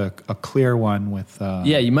 rebuild a clear one with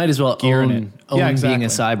you might as well own being a exactly.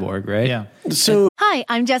 cyborg, right? Yeah. So hi,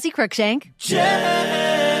 I'm Jessie Cruikshank.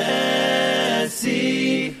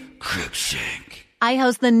 I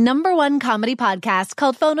host the #1 comedy podcast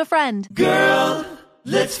called Phone a Friend. Girl,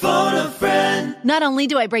 let's phone a friend. Not only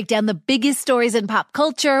do I break down the biggest stories in pop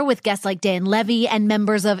culture with guests like Dan Levy and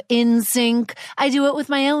members of NSYNC, I do it with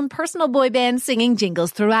my own personal boy band singing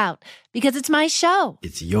jingles throughout. Because it's my show.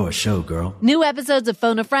 It's your show, girl. New episodes of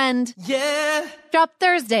Phone a Friend. Yeah. Drop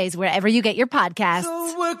Thursdays wherever you get your podcasts.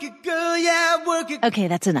 So work it, girl. Yeah, work it. Okay,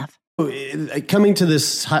 that's enough. Coming to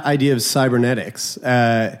this idea of cybernetics,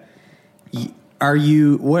 are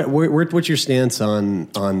you what's your stance on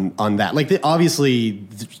that? Like, obviously,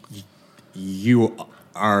 you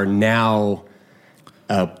are now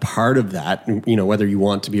a part of that. Whether you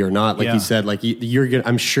want to be or not. Like you said, like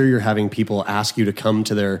I'm sure you're having people ask you to come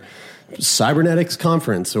to their cybernetics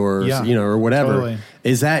conference or Yeah, or whatever. totally.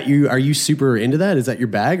 Is that you? Are you super into that? Is that your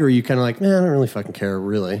bag, or are you kind of like, man, I don't really fucking care,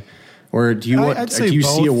 really? Or do you I'd say do you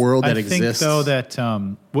see a both. world that I exists? think though that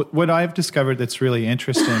what I've discovered that's really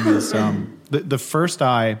interesting is the first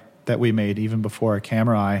eye that we made, even before a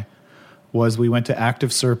camera eye, was we went to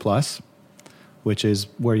Active Surplus, which is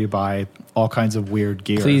where you buy all kinds of weird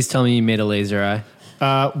gear. Please tell me you made a laser eye.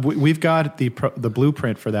 We've got the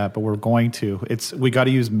blueprint for that, but we're going to. We got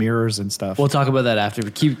to use mirrors and stuff. We'll talk about that after.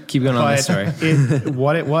 But keep going on this story.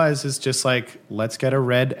 What it was is just like, let's get a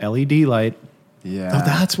red LED light. Yeah. Oh,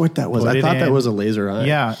 that's what that was. I thought that was a laser eye.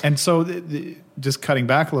 Yeah, and so just cutting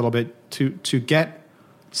back a little bit, to get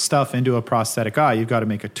stuff into a prosthetic eye, you've got to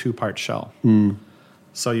make a 2-part shell.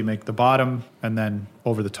 So you make the bottom, and then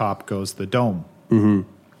over the top goes the dome. Mm-hmm.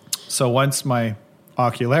 So once my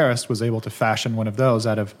ocularist was able to fashion one of those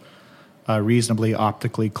out of reasonably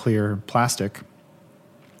optically clear plastic,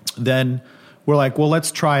 then we're like, well,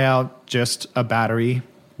 let's try out just a battery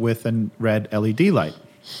with a red LED light.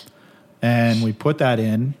 And we put that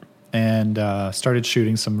in and started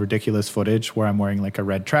shooting some ridiculous footage where I'm wearing like a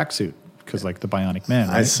red tracksuit because like the Bionic Man.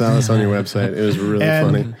 Right? I saw this on your website. It was really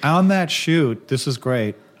funny. On that shoot, this is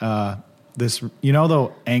great. This,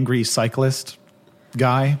 the angry cyclist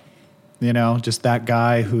guy, just that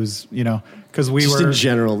guy who's, because we just were in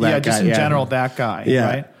general that guy. Just in general that guy. Yeah.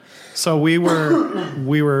 Right. So we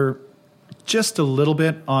were just a little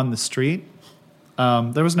bit on the street.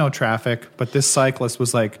 There was no traffic, but this cyclist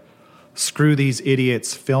was like, screw these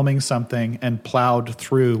idiots, filming something, and plowed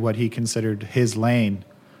through what he considered his lane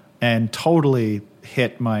and totally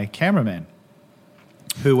hit my cameraman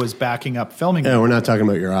who was backing up filming. Yeah, we're not talking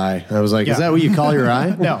about your eye. I was like, is that what you call your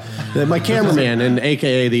eye? No. My cameraman, and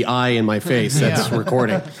AKA the eye in my face that's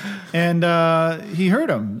recording. And he heard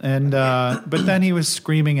him, and but then he was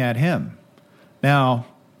screaming at him. Now,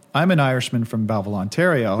 I'm an Irishman from Belleville,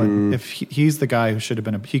 Ontario, and if he's the guy who should have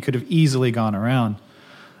been, he could have easily gone around.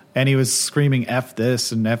 And he was screaming, F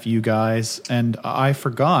this and F you guys. And I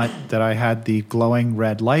forgot that I had the glowing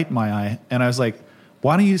red light in my eye. And I was like,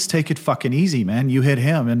 why don't you just take it fucking easy, man? You hit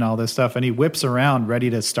him and all this stuff. And he whips around ready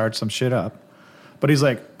to start some shit up. But he's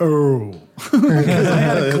like, oh, because I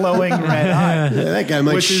had a glowing red eye. Yeah, that guy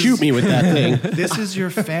might shoot me with that thing. This is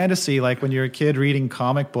your fantasy, like when you're a kid reading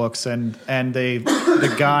comic books and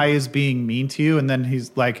the guy is being mean to you, and then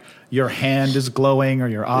he's like, your hand is glowing or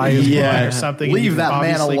your eye is glowing or something. Leave that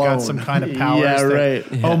man obviously alone. got some kind of powers. Yeah, right.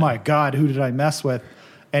 Oh my God, who did I mess with?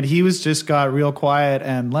 And he got real quiet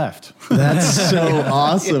and left. That's so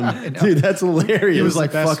awesome. Dude, that's hilarious. He was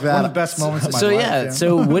like, fuck that. One of the best moments of my life.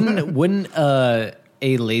 So wouldn't a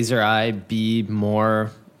laser eye be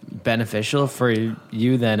more beneficial for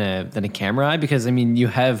you than a camera eye? Because I mean,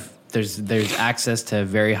 there's access to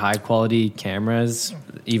very high quality cameras,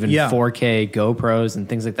 even 4K GoPros and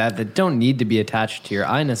things like that don't need to be attached to your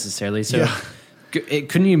eye necessarily. So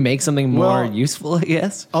couldn't you make something more useful, I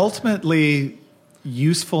guess? Ultimately,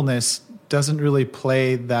 usefulness doesn't really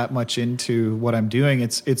play that much into what I'm doing.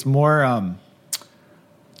 It's more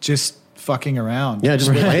just fucking around. Yeah,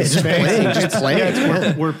 just playing.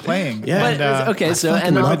 Yeah, we're playing. Yeah. And, I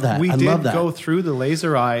love that. We I did love that. go through the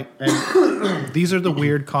laser eye, and these are the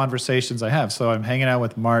weird conversations I have. So I'm hanging out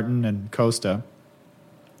with Martin and Costa,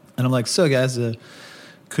 and I'm like, so guys,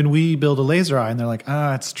 can we build a laser eye? And they're like,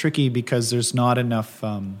 it's tricky because there's not enough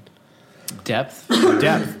depth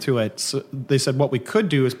to it. So they said what we could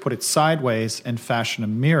do is put it sideways and fashion a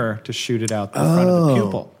mirror to shoot it out the front of the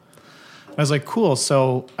pupil. I was like, cool.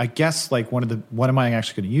 So I guess like what am I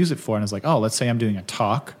actually going to use it for? And I was like, let's say I'm doing a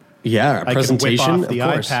talk. Yeah, a presentation. I can whip off the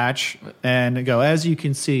eye course. patch and go, as you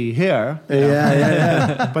can see here.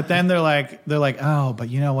 Yeah. But then they're like, but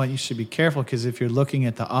you know what? You should be careful because if you're looking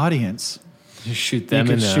at the audience, you shoot them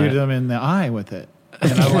in the eye with it.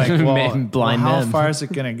 And I'm like, how far is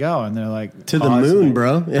it going to go? And they're like, to the moon,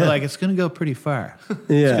 bro. They're like, it's going to go pretty far. It's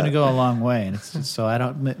going to go a long way. And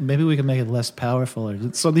so maybe we can make it less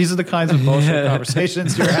powerful. So these are the kinds of bullshit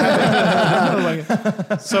conversations you're having.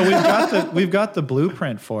 So we've got the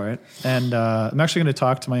blueprint for it. And I'm actually going to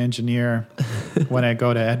talk to my engineer when I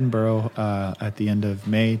go to Edinburgh at the end of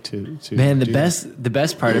May to Man, the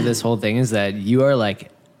best part of this whole thing is that you are like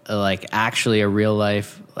actually a real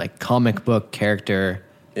life like comic book character.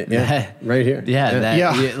 Right here.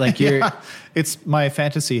 It's my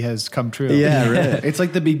fantasy has come true. Yeah, right. It's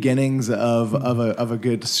like the beginnings of a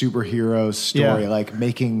good superhero story, like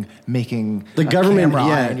making the government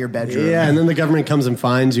in your bedroom. Yeah, and then the government comes and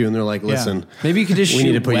finds you, and they're like, "Listen, maybe you could just we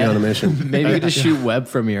need to put you on a mission. Maybe you could just shoot web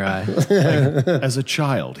from your eye." As a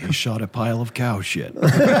child, he shot a pile of cow shit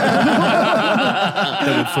that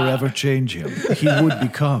would forever change him. He would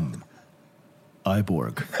become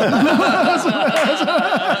Eyeborg.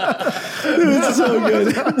 It's so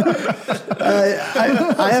good.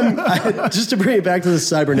 Just to bring it back to the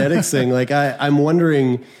cybernetics thing, like I'm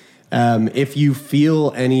wondering if you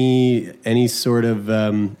feel any sort of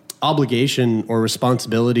obligation or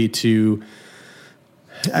responsibility to,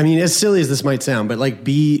 I mean, as silly as this might sound, but like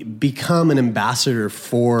become an ambassador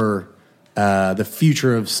for the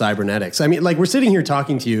future of cybernetics. I mean, like we're sitting here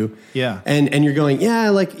talking to you, and you're going, yeah,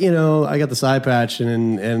 like, you know, I got this eye patch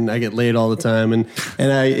and I get laid all the time, and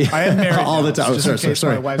I am married all the time. Oh,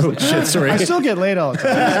 sorry. Oh, shit, sorry. I still get laid all the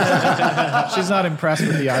time. She's not impressed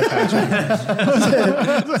with the eye patch.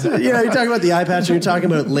 You know, you're talking about the eye patch, and you're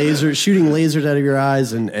talking about shooting lasers out of your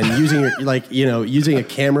eyes, and using your, like, you know, using a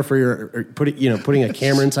camera for your, or putting a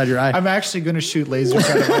camera inside your eye. I'm actually going to shoot lasers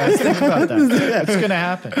out of my eyes. Think about that. It's going to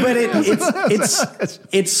happen. But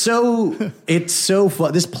it's so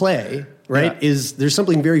fun. This play, right? There's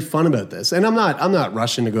something very fun about this, and I'm not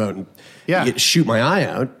rushing to go out and shoot my eye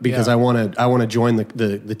out because I want to join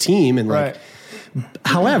the team and like.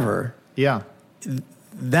 However, There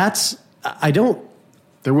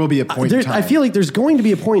will be a point in time. I feel like there's going to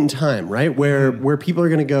be a point in time, right, where people are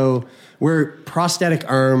going to go, where prosthetic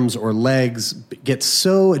arms or legs get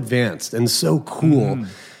so advanced and so cool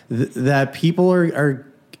that people are.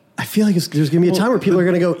 I feel like there's going to be a time where people are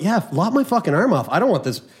going to go, yeah, lop my fucking arm off. I don't want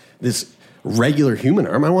this regular human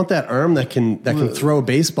arm. I want that arm that can throw a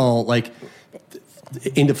baseball like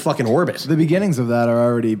into fucking orbit. The beginnings of that are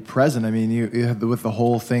already present. I mean, you have with the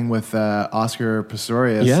whole thing with Oscar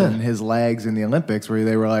Pistorius and his legs in the Olympics, where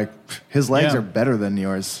they were like, his legs are better than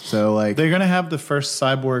yours. So like, they're going to have the first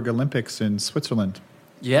cyborg Olympics in Switzerland.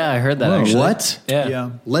 Yeah, I heard that. Actually. What?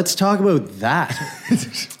 Yeah. Let's talk about that.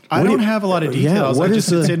 I don't have a lot of details.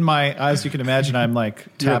 It's in my, as you can imagine, I'm like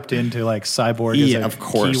tapped into like cyborg as a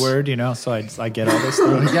keyword, you know, so I get all this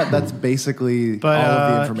stuff. Yeah, that's basically all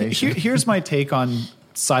of the information. Here's my take on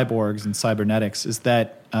cyborgs and cybernetics is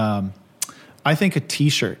that I think a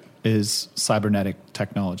t-shirt is cybernetic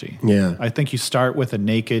technology. Yeah. I think you start with a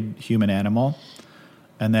naked human animal,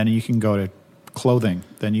 and then you can go to clothing.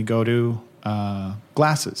 Then you go to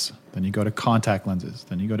glasses. Then you go to contact lenses.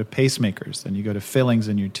 Then you go to pacemakers. Then you go to fillings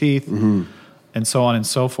in your teeth, and so on and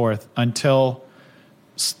so forth until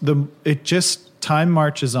time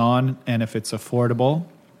marches on. And if it's affordable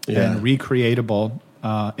and recreatable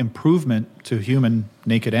improvement to human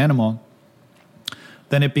naked animal,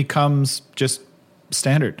 then it becomes just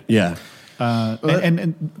standard. Yeah.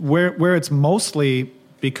 And where it's mostly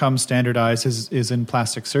become standardized is in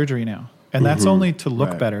plastic surgery now. And that's only to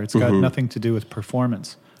look better. It's got nothing to do with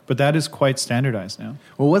performance. But that is quite standardized now.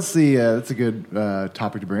 Well, what's the? That's a good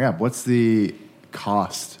topic to bring up. What's the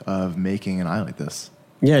cost of making an eye like this?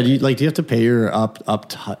 Yeah, do you have to pay your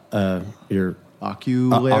your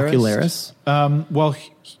Ocularis? Well,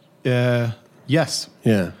 yes.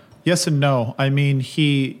 Yeah. Yes and no. I mean,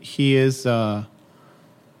 he is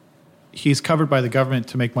he's covered by the government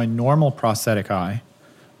to make my normal prosthetic eye.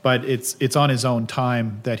 But it's on his own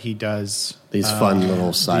time that he does these fun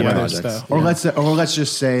little side projects. Stuff. Or let's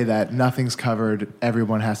just say that nothing's covered.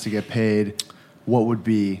 Everyone has to get paid. What would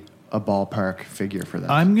be a ballpark figure for that?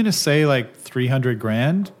 I'm gonna say like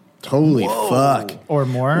 $300,000. Holy fuck, or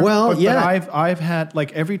more. Well, but I've had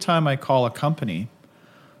like every time I call a company.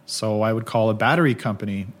 So I would call a battery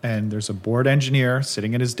company, and there's a board engineer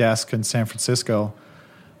sitting at his desk in San Francisco.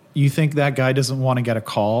 You think that guy doesn't want to get a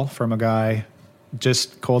call from a guy?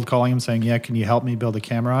 Just cold calling him saying, yeah, can you help me build a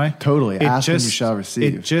camera eye? Totally. Ask and you shall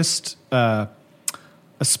receive. It just,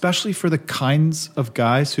 especially for the kinds of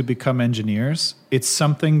guys who become engineers, it's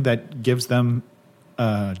something that gives them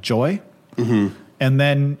joy. And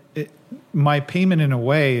then my payment in a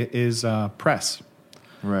way is press.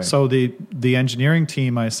 Right. So the engineering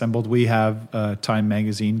team I assembled, we have Time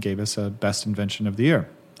Magazine gave us a Best Invention of the Year.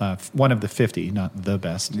 One of the 50, not the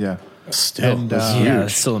best. Yeah. Still, and,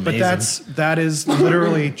 that's still amazing. But that is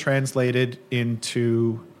literally translated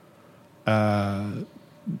into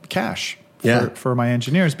cash for my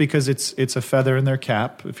engineers, because it's a feather in their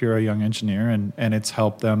cap if you're a young engineer, and it's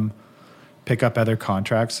helped them pick up other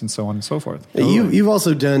contracts and so on and so forth. You've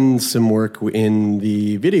also done some work in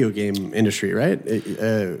the video game industry, right?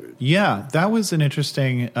 Yeah, that was an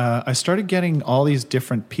interesting. I started getting all these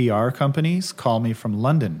different PR companies call me from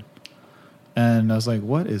London. And I was like,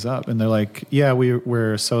 what is up? And they're like, yeah,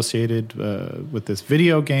 we're associated with this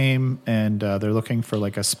video game, and they're looking for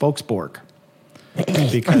like a spokesborg.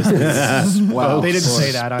 Because they didn't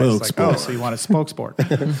say that. I was like, oh, so you want a spokesborg?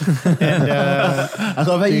 And I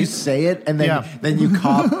love how you say it, and then you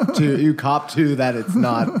cop to that it's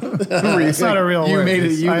not. It's not a real word. You made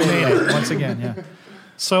it. I made it once again. Yeah.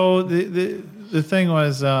 So the thing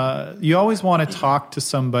was, you always want to talk to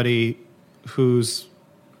somebody who's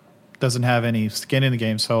doesn't have any skin in the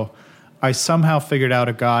game. So I somehow figured out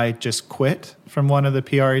a guy just quit from one of the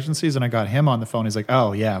PR agencies, and I got him on the phone. He's like,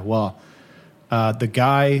 oh, yeah, well,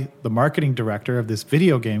 the marketing director of this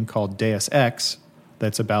video game called Deus Ex,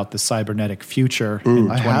 that's about the cybernetic future in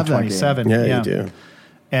 2027. Yeah, you do.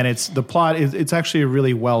 And the plot is it's actually a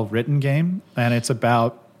really well-written game, and it's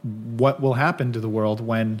about what will happen to the world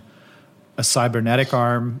when a cybernetic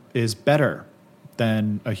arm is better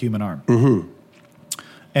than a human arm. Mm-hmm.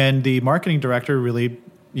 And the marketing director really,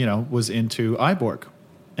 was into Eyeborg.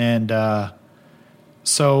 And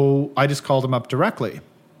so I just called him up directly.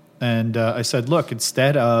 And I said, look,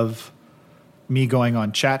 instead of me going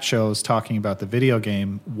on chat shows talking about the video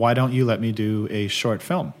game, why don't you let me do a short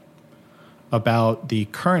film about the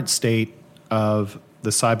current state of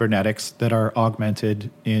the cybernetics that are augmented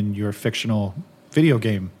in your fictional video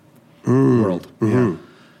game world? Mm-hmm. Yeah.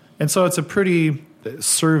 And so it's a pretty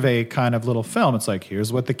survey kind of little film. It's like,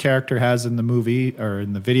 here's what the character has in the movie or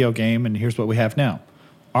in the video game, and here's what we have now.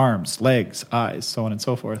 Arms, legs, eyes, so on and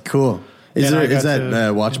so forth. Cool. Is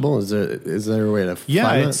that watchable? Is there a way to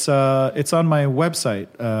find that? It's on my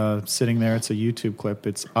website sitting there. It's a YouTube clip.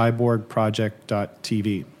 It's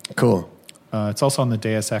eyeborgproject.tv. Cool. It's also on the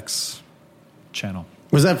Deus Ex channel.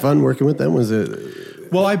 Was that fun working with them? Was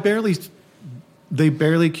it? Well, they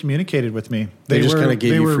barely communicated with me. They just kind of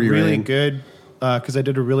gave you free rein. They were really good because I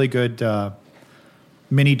did a really good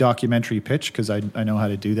mini documentary pitch because I know how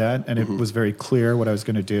to do that, and it was very clear what I was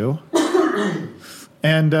going to do.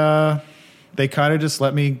 And they kind of just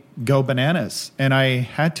let me go bananas, and I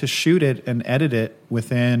had to shoot it and edit it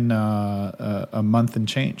within a month and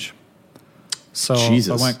change. So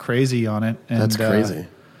Jesus. I went crazy on it. And, that's crazy.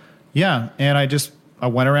 Yeah, and I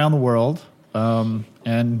went around the world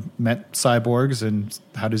and met cyborgs and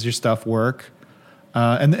how does your stuff work?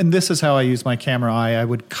 And this is how I use my camera eye. I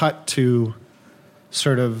would cut to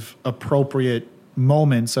sort of appropriate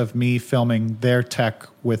moments of me filming their tech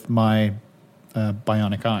with my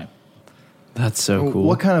bionic eye. That's so cool.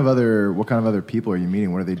 What kind of other people are you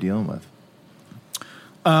meeting? What are they dealing with?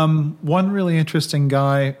 One really interesting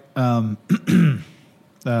guy,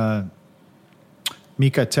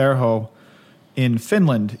 Mika Terho in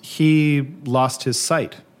Finland, he lost his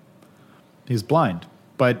sight. He's blind.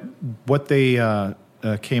 But what they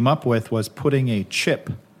came up with was putting a chip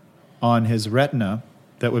on his retina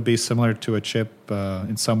that would be similar to a chip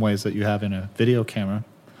in some ways that you have in a video camera.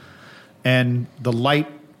 And the light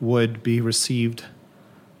would be received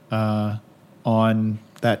on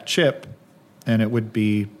that chip, and it would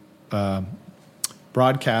be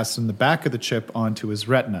broadcast in the back of the chip onto his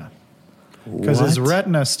retina. Because his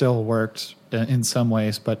retina still worked in some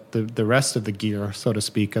ways, but the rest of the gear, so to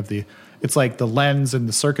speak, it's like the lens and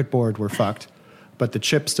the circuit board were fucked, but the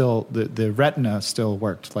chip still, the retina still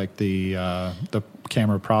worked, like the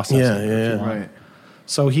camera processor. Yeah. Right.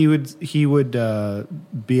 So he would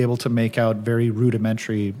be able to make out very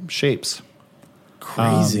rudimentary shapes.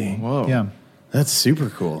 Crazy. Whoa. Yeah. That's super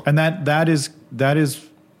cool. And that is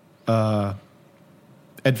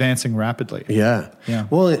advancing rapidly. Yeah.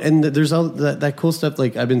 Well, and there's all that cool stuff.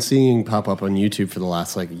 Like I've been seeing pop up on YouTube for the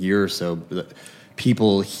last year or so.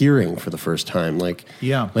 People hearing for the first time, like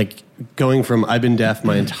going from I've been deaf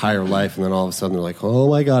my entire life, and then all of a sudden they're like, oh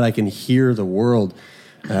my god, I can hear the world.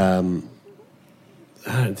 There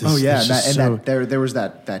was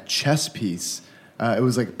that chest piece. It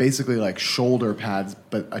was basically like shoulder pads,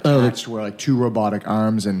 but attached were two robotic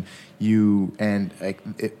arms, and I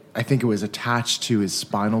think it was attached to his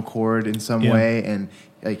spinal cord in some way, and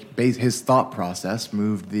his thought process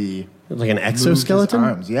moved the an exoskeleton.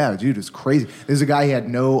 Arms. Yeah, dude, it was crazy. There's a guy he had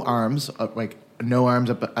no arms, no arms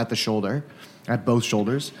up at the shoulder, at both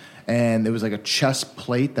shoulders. And there was a chest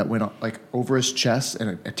plate that went over his chest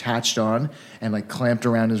and attached on and clamped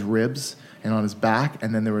around his ribs and on his back.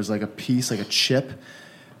 And then there was a piece, a chip,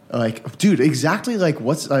 dude, exactly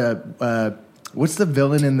what's the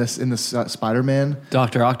villain in this Spider-Man?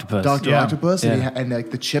 Dr. Octopus. Octopus, Yeah. and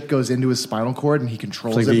the chip goes into his spinal cord and he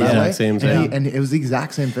controls It's it the that way. exact same thing. And it was the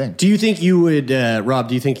exact same thing. Do you think you would, Rob?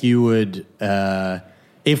 Do you think you would,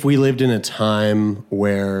 if we lived in a time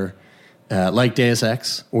where, like Deus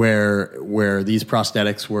Ex, where these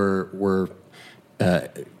prosthetics were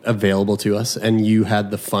available to us, and you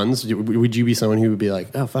had the funds, would you be someone who would be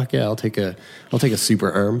like, oh fuck yeah, I'll take a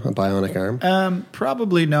super arm, a bionic arm?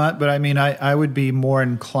 Probably not, but I mean, I would be more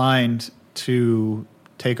inclined to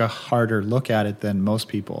take a harder look at it than most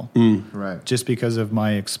people, right? Just because of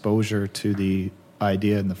my exposure to the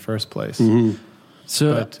idea in the first place. Mm-hmm.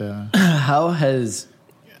 So, how has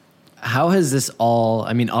how has this all?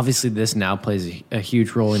 I mean, obviously, this now plays a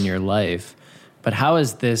huge role in your life, but how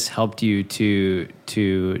has this helped you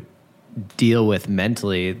to deal with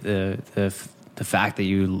mentally the fact that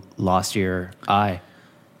you lost your eye?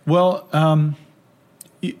 Well,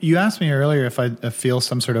 you asked me earlier if I feel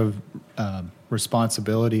some sort of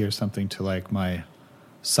responsibility or something to like my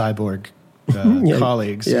cyborg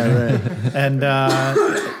colleagues. Yeah, right. And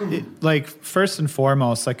like first and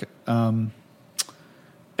foremost, like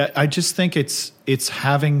I just think it's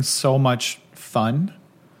having so much fun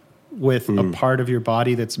with a part of your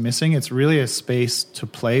body that's missing. It's really a space to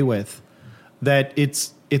play with. That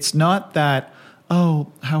it's not that, oh,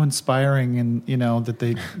 how inspiring, and you know that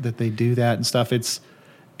they do that and stuff. It's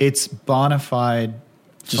bona fide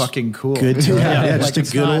fucking cool. Good time. Yeah, like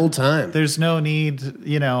just a good old time. There's no need,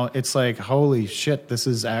 you know, it's like, holy shit, this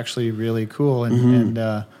is actually really cool.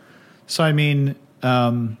 And so, I mean,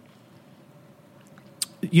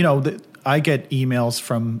 you know, I get emails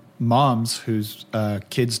from moms whose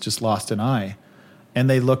kids just lost an eye, and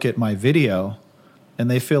they look at my video and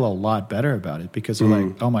they feel a lot better about it because they're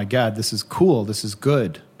like, oh my God, this is cool. This is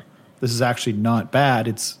good. This is actually not bad.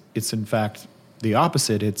 It's in fact the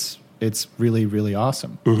opposite. It's really, really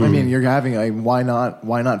awesome. I mean, you're having why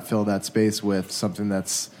not fill that space with something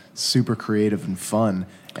that's super creative and fun?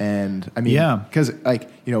 And I mean, because like,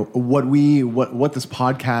 you know, what this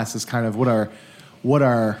podcast is kind of what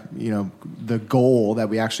our you know, the goal that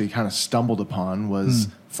we actually kind of stumbled upon was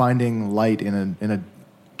finding light in a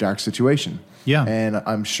dark situation. Yeah. And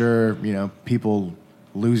I'm sure, you know, people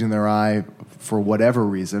losing their eye for whatever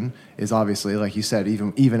reason is obviously, like you said,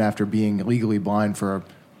 even after being legally blind for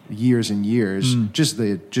years and years, just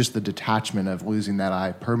the detachment of losing that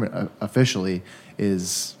eye officially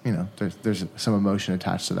is, you know, there's some emotion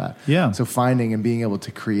attached to that. Yeah. So finding and being able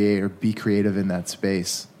to create or be creative in that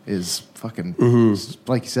space is fucking,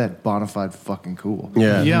 like you said, bona fide fucking cool.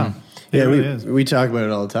 Yeah. Yeah. Yeah, really we talk about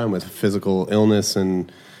it all the time with physical illness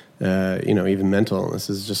and you know, even mental illness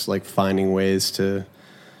is just like finding the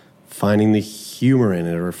humor in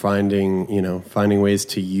it, or finding ways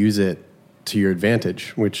to use it to your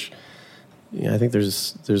advantage, which I think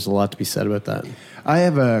there's a lot to be said about that. I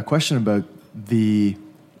have a question about the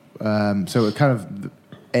so it kind of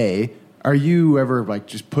are you ever like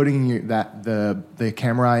just putting the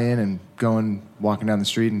camera eye in and walking down the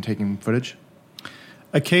street and taking footage?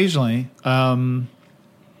 Occasionally.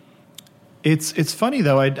 It's funny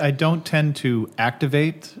though. I don't tend to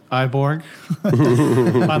activate Eyeborg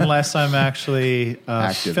unless I'm actually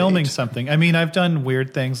filming something. I mean, I've done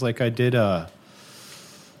weird things. Like I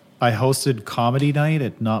hosted comedy night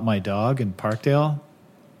at Not My Dog in Parkdale,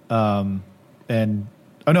 I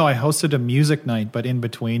hosted a music night, but in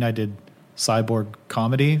between I did cyborg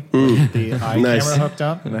comedy with the eye camera hooked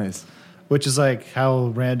up. Nice. Which is like, how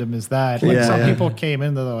random is that? Like some people came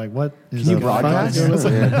in, they're like, "What is Can you broadcast?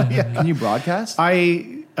 Can you broadcast?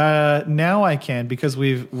 Now I can, because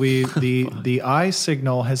the eye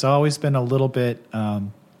signal has always been a little bit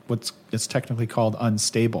it's technically called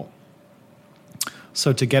unstable.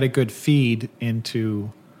 So to get a good feed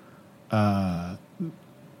into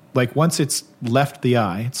like once it's left the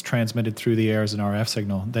eye, it's transmitted through the air as an RF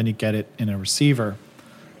signal. Then you get it in a receiver,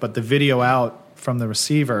 but the video out from the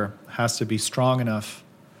receiver has to be strong enough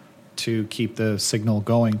to keep the signal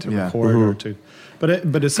going to record or to,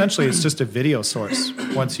 but essentially it's just a video source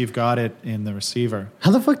once you've got it in the receiver.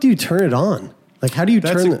 How the fuck do you turn it on? Like, how do you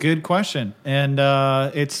That's a good question. And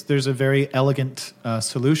there's a very elegant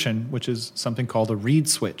solution, which is something called a reed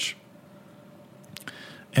switch.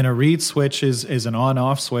 And a reed switch is an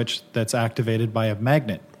on-off switch that's activated by a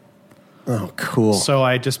magnet. Oh, cool. So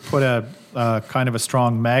I just put a kind of a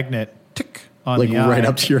strong magnet tick on like the eye. right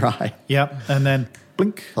up to your eye. Yep. And then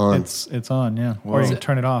blink, on. It's on, yeah. Whoa. Or you can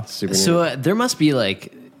turn it off. So there must be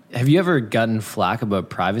like, have you ever gotten flack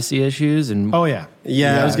about privacy issues? And oh yeah.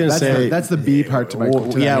 I was going to say that's the B part to my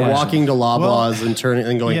walking to Loblaws and turning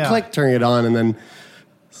and going click, turning it on, and then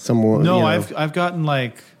someone. No, I've gotten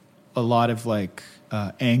like a lot of like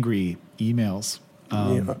angry emails.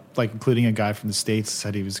 Like including a guy from the States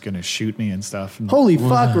said he was going to shoot me and stuff. And holy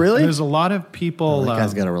fuck, really? There's a lot of people. That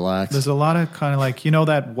guy's got to relax. There's a lot of kind of like, you know,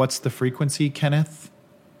 that what's the frequency, Kenneth?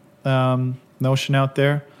 Notion out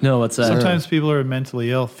there. No, what's that? Sometimes people who are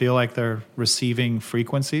mentally ill feel like they're receiving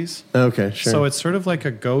frequencies. Okay, sure. So it's sort of like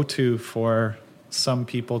a go-to for some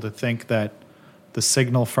people to think that the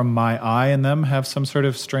signal from my eye and them have some sort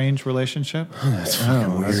of strange relationship. Oh, that's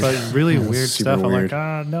fucking weird. It's like really weird stuff. Weird.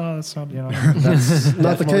 I'm like, no, that's not, you know. That's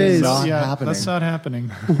not the case. That's not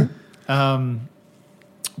happening.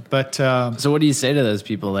 But so, what do you say to those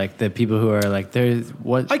people? Like the people who are like, "There's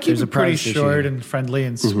what?" I keep there's it a pretty privacy short issue. and friendly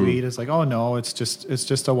and sweet. It's like, oh no, it's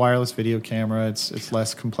just a wireless video camera. It's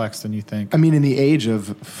less complex than you think. I mean, in the age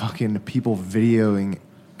of fucking people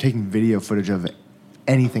taking video footage of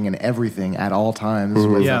anything and everything at all times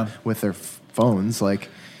with their phones, like,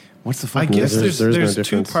 what's the fuck? I guess there's no two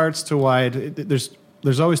difference. parts to why there's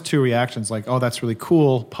always two reactions. Like, oh, that's really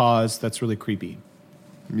cool. Pause. That's really creepy.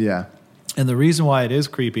 Yeah. And the reason why it is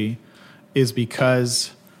creepy is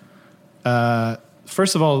because,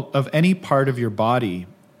 first of all, of any part of your body,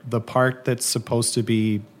 the part that's supposed to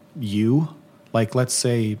be you, like let's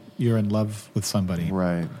say you're in love with somebody.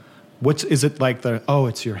 Right. What is it like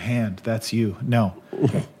it's your hand, that's you. No,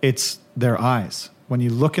 it's their eyes. When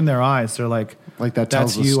you look in their eyes, they're like that that's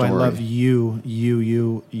tells the you, story. I love you,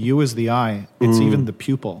 you is the eye. It's even the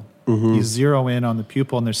pupil. You zero in on the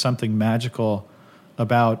pupil and there's something magical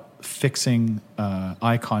about fixing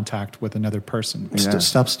eye contact with another person. Yeah.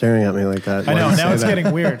 Stop staring at me like that. I know, now it's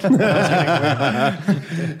getting weird.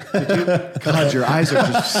 God, your eyes are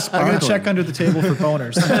just sparkling. I'm going to check under the table for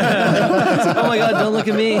boners. Oh my God, don't look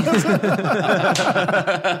at me.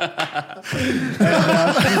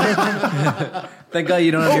 Thank God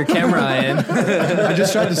you don't have your camera eye in. I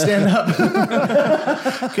just tried to stand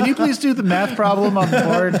up. Can you please do the math problem on the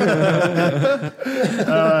board?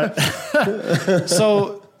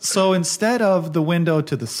 So instead of the window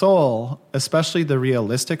to the soul, especially the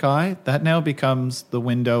realistic eye, that now becomes the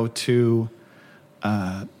window to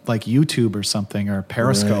like YouTube or something, or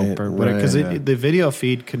Periscope or whatever, because the video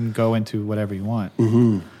feed can go into whatever you want.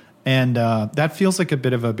 And that feels like a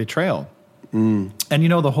bit of a betrayal. And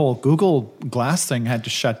the whole Google Glass thing had to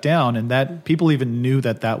shut down, and that people even knew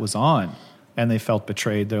that was on, and they felt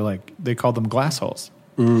betrayed. They called them glass holes.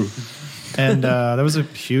 And that was a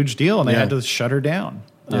huge deal, and they had to shut her down.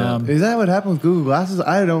 Is that what happened with Google Glasses?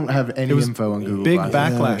 I don't have any info on Google Glasses. Big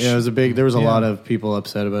backlash. Yeah, it was there was a lot of people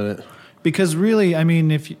upset about it. Because really, I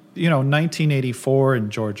mean, if 1984 and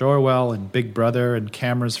George Orwell and Big Brother and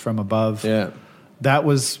cameras from above, that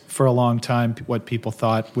was for a long time what people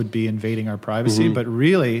thought would be invading our privacy. But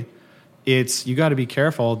really, you got to be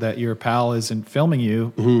careful that your pal isn't filming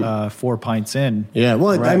you 4 pints in. Yeah,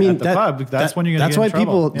 well, right I mean, at the pub. That's when you're going to get in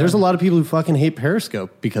trouble. That's why there's a lot of people who fucking hate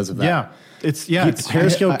Periscope because of that.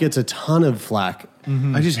 Periscope gets a ton of flack.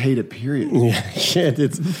 I just hate it, period. Yeah, shit. You're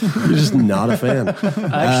just not a fan.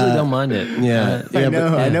 I actually don't mind it.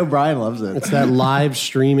 I know Brian loves it. It's that live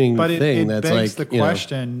streaming but thing it that's begs like the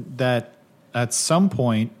question that at some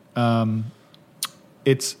point,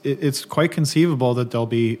 it's quite conceivable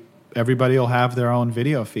that everybody will have their own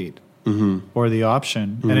video feed or the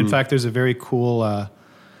option. And in fact, there's a very cool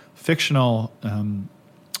fictional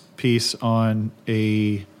piece on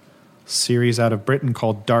a series out of Britain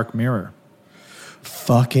called Dark Mirror.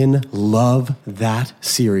 Fucking love that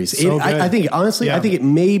series. I think, honestly, I think it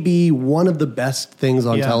may be one of the best things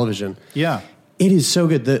on television. Yeah. It is so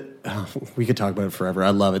good we could talk about it forever. I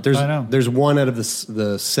love it. There's one out of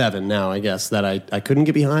the 7 now, I guess, that I couldn't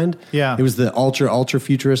get behind. Yeah. It was the ultra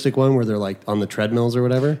futuristic one where they're like on the treadmills or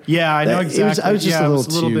whatever. Yeah, I know exactly. I was just a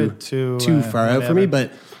little bit too far out for me,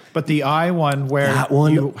 but the eye one where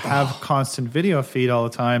you have constant video feed all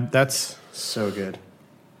the time, that's so good.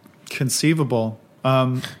 Conceivable.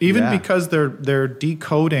 Because they're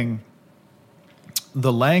decoding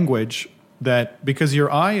the language because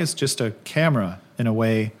your eye is just a camera in a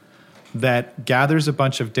way that gathers a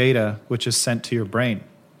bunch of data which is sent to your brain.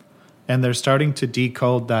 And they're starting to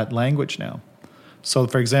decode that language now. So,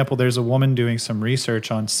 for example, there's a woman doing some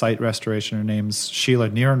research on sight restoration. Her name's Sheila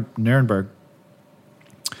Nierenberg.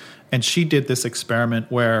 And she did this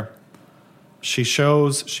experiment where she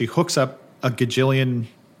hooks up a gajillion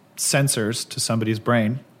sensors to somebody's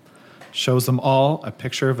brain, shows them all a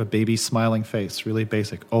picture of a baby's smiling face, really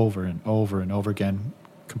basic, over and over and over again,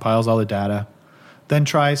 compiles all the data, then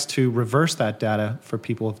tries to reverse that data for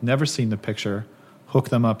people who've never seen the picture, hook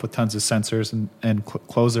them up with tons of sensors and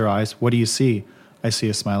close their eyes. What do you see? I see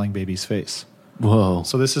a smiling baby's face. Whoa.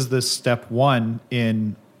 So this is the step one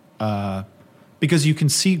in, because you can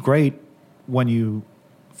see great when you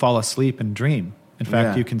fall asleep and dream. In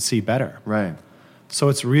fact, you can see better. Right. So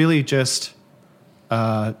it's really just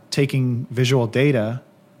taking visual data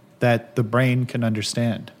that the brain can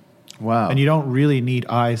understand. Wow. And you don't really need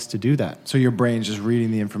eyes to do that. So your brain's just reading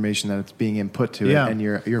the information that it's being input to it, and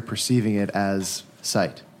you're perceiving it as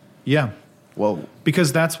sight. Yeah. Whoa.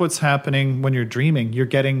 Because that's what's happening when you're dreaming. You're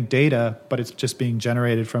getting data, but it's just being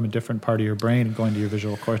generated from a different part of your brain and going to your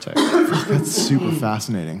visual cortex. That's super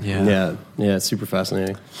fascinating. Yeah, it's super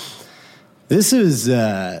fascinating. This is...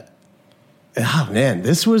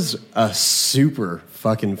 this was a super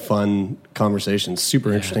fucking fun conversation.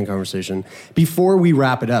 Super interesting conversation. Before we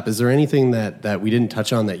wrap it up, is there anything that we didn't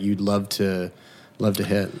touch on that you'd love to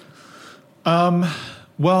hit?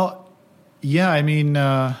 Well, yeah, I mean,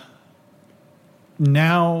 now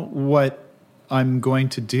what I'm going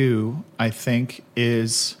to do, I think,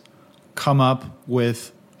 is come up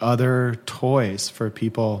with other toys for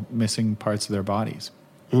people missing parts of their bodies.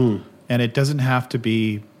 And it doesn't have to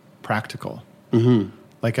be practical.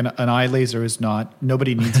 Like an eye laser is not,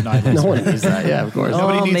 nobody needs an eye laser. No one needs that, yeah, of course.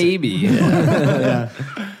 Nobody needs maybe. it.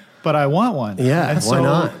 But I want one. Yeah, and why so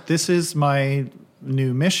not? This is my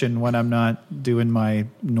new mission when I'm not doing my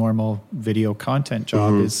normal video content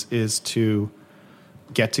job is to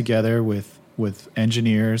get together with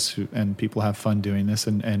engineers and people have fun doing this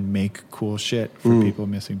and make cool shit for people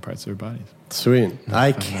missing parts of their bodies. Sweet.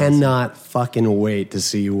 I cannot fucking wait to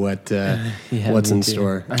see what's in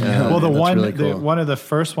store. Well, really cool. one of the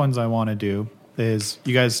first ones I want to do is,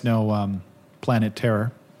 you guys know Planet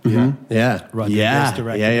Terror. Yeah. Rodriguez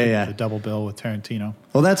directed the double bill with Tarantino.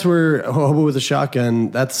 Well, that's where Hobo with a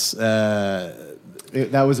Shotgun, that's... that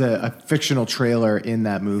was a fictional trailer in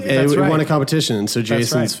that movie. It won a competition, and so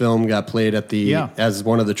Jason's film got played at as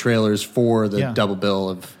one of the trailers for the double bill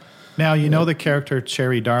of... Now, you know the character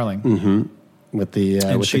Cherry Darling. With the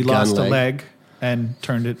and with she the gun lost a leg and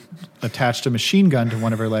attached a machine gun to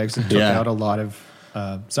one of her legs and took out a lot of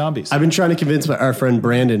zombies. I've been trying to convince our friend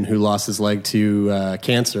Brandon, who lost his leg to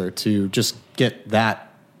cancer, to just get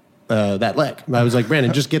that leg. I was like,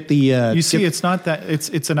 Brandon, just get the... it's not that...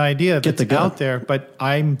 It's an idea that's out there, but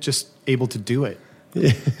I'm just able to do it.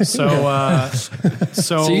 So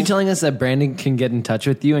you're telling us that Brandon can get in touch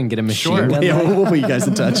with you and get a machine gun? Yeah, we'll put you guys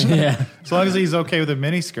in touch. Yeah. As long as he's okay with a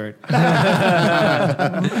miniskirt.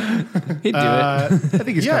 He'd do it. I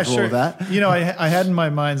think he's comfortable with that. You know, I had in my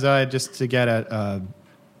mind's eye just to get a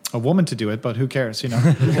woman to do it, but who cares, you know?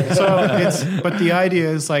 But the idea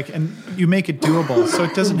is like, and you make it doable. So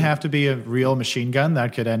it doesn't have to be a real machine gun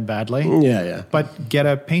that could end badly. Yeah. But get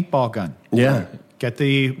a paintball gun. Yeah. Get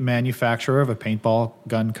the manufacturer of a paintball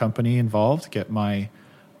gun company involved. Get my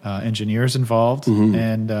engineers involved,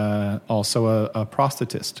 and also a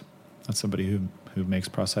prosthetist. That's somebody who makes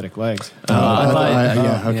prosthetic legs. I thought you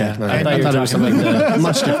were talking about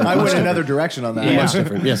much different. I went another direction on that. Yeah. Much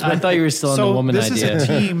different. Yes, I thought you were still on the woman this idea. Is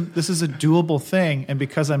a team. This is a doable thing, and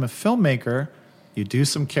because I'm a filmmaker, you do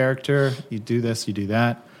some character, you do this, you do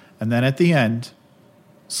that, and then at the end,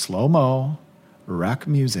 slow-mo, rock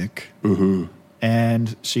music.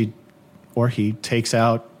 And she or he takes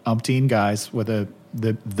out umpteen guys with the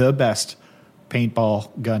best paintball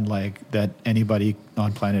gun leg that anybody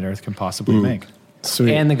on planet Earth can possibly make.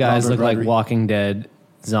 Sweet. And the guys look like Walking Dead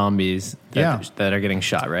zombies that are getting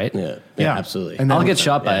shot, right? Yeah, absolutely. And I'll get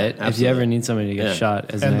shot by it. Absolutely. If you ever need somebody to get shot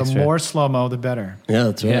as an And extra. the more slow-mo, the better. Yeah,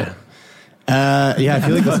 that's right. I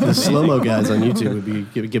feel like the slow-mo guys on YouTube would be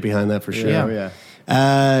get behind that for sure. Yeah.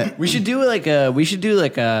 We should do like a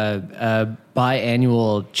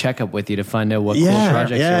biannual checkup with you to find out what cool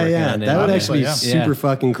projects you're working on. That would actually be super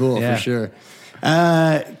fucking cool for sure.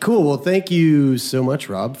 Cool. Well, thank you so much,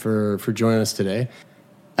 Rob, for joining us today.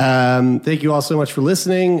 Thank you all so much for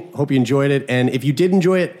listening. Hope you enjoyed it. And if you did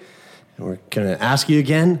enjoy it, we're going to ask you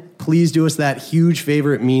again, please do us that huge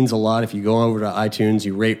favor. It means a lot. If you go over to iTunes,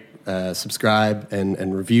 you rate, subscribe,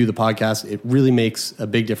 and review the podcast. It really makes a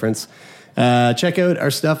big difference. Check out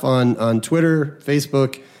our stuff on Twitter,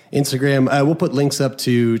 Facebook, Instagram. We'll put links up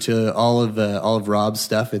to all of Rob's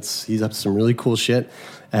stuff. He's up to some really cool shit.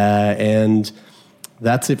 And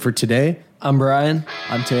that's it for today. I'm Brian.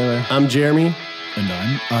 I'm Taylor. I'm Jeremie. And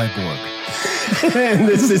I'm Eyeborg. And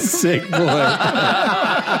this is sick, boy.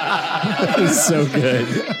 It's so good.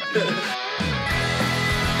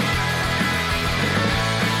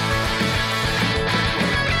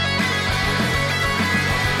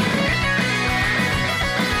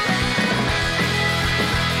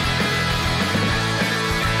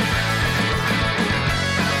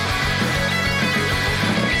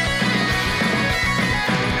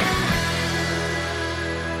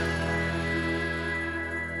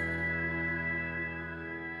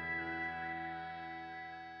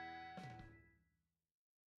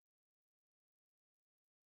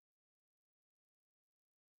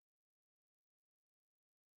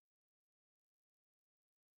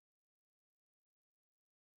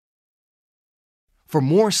 For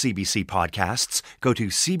more CBC podcasts, go to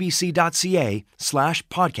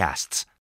cbc.ca/podcasts.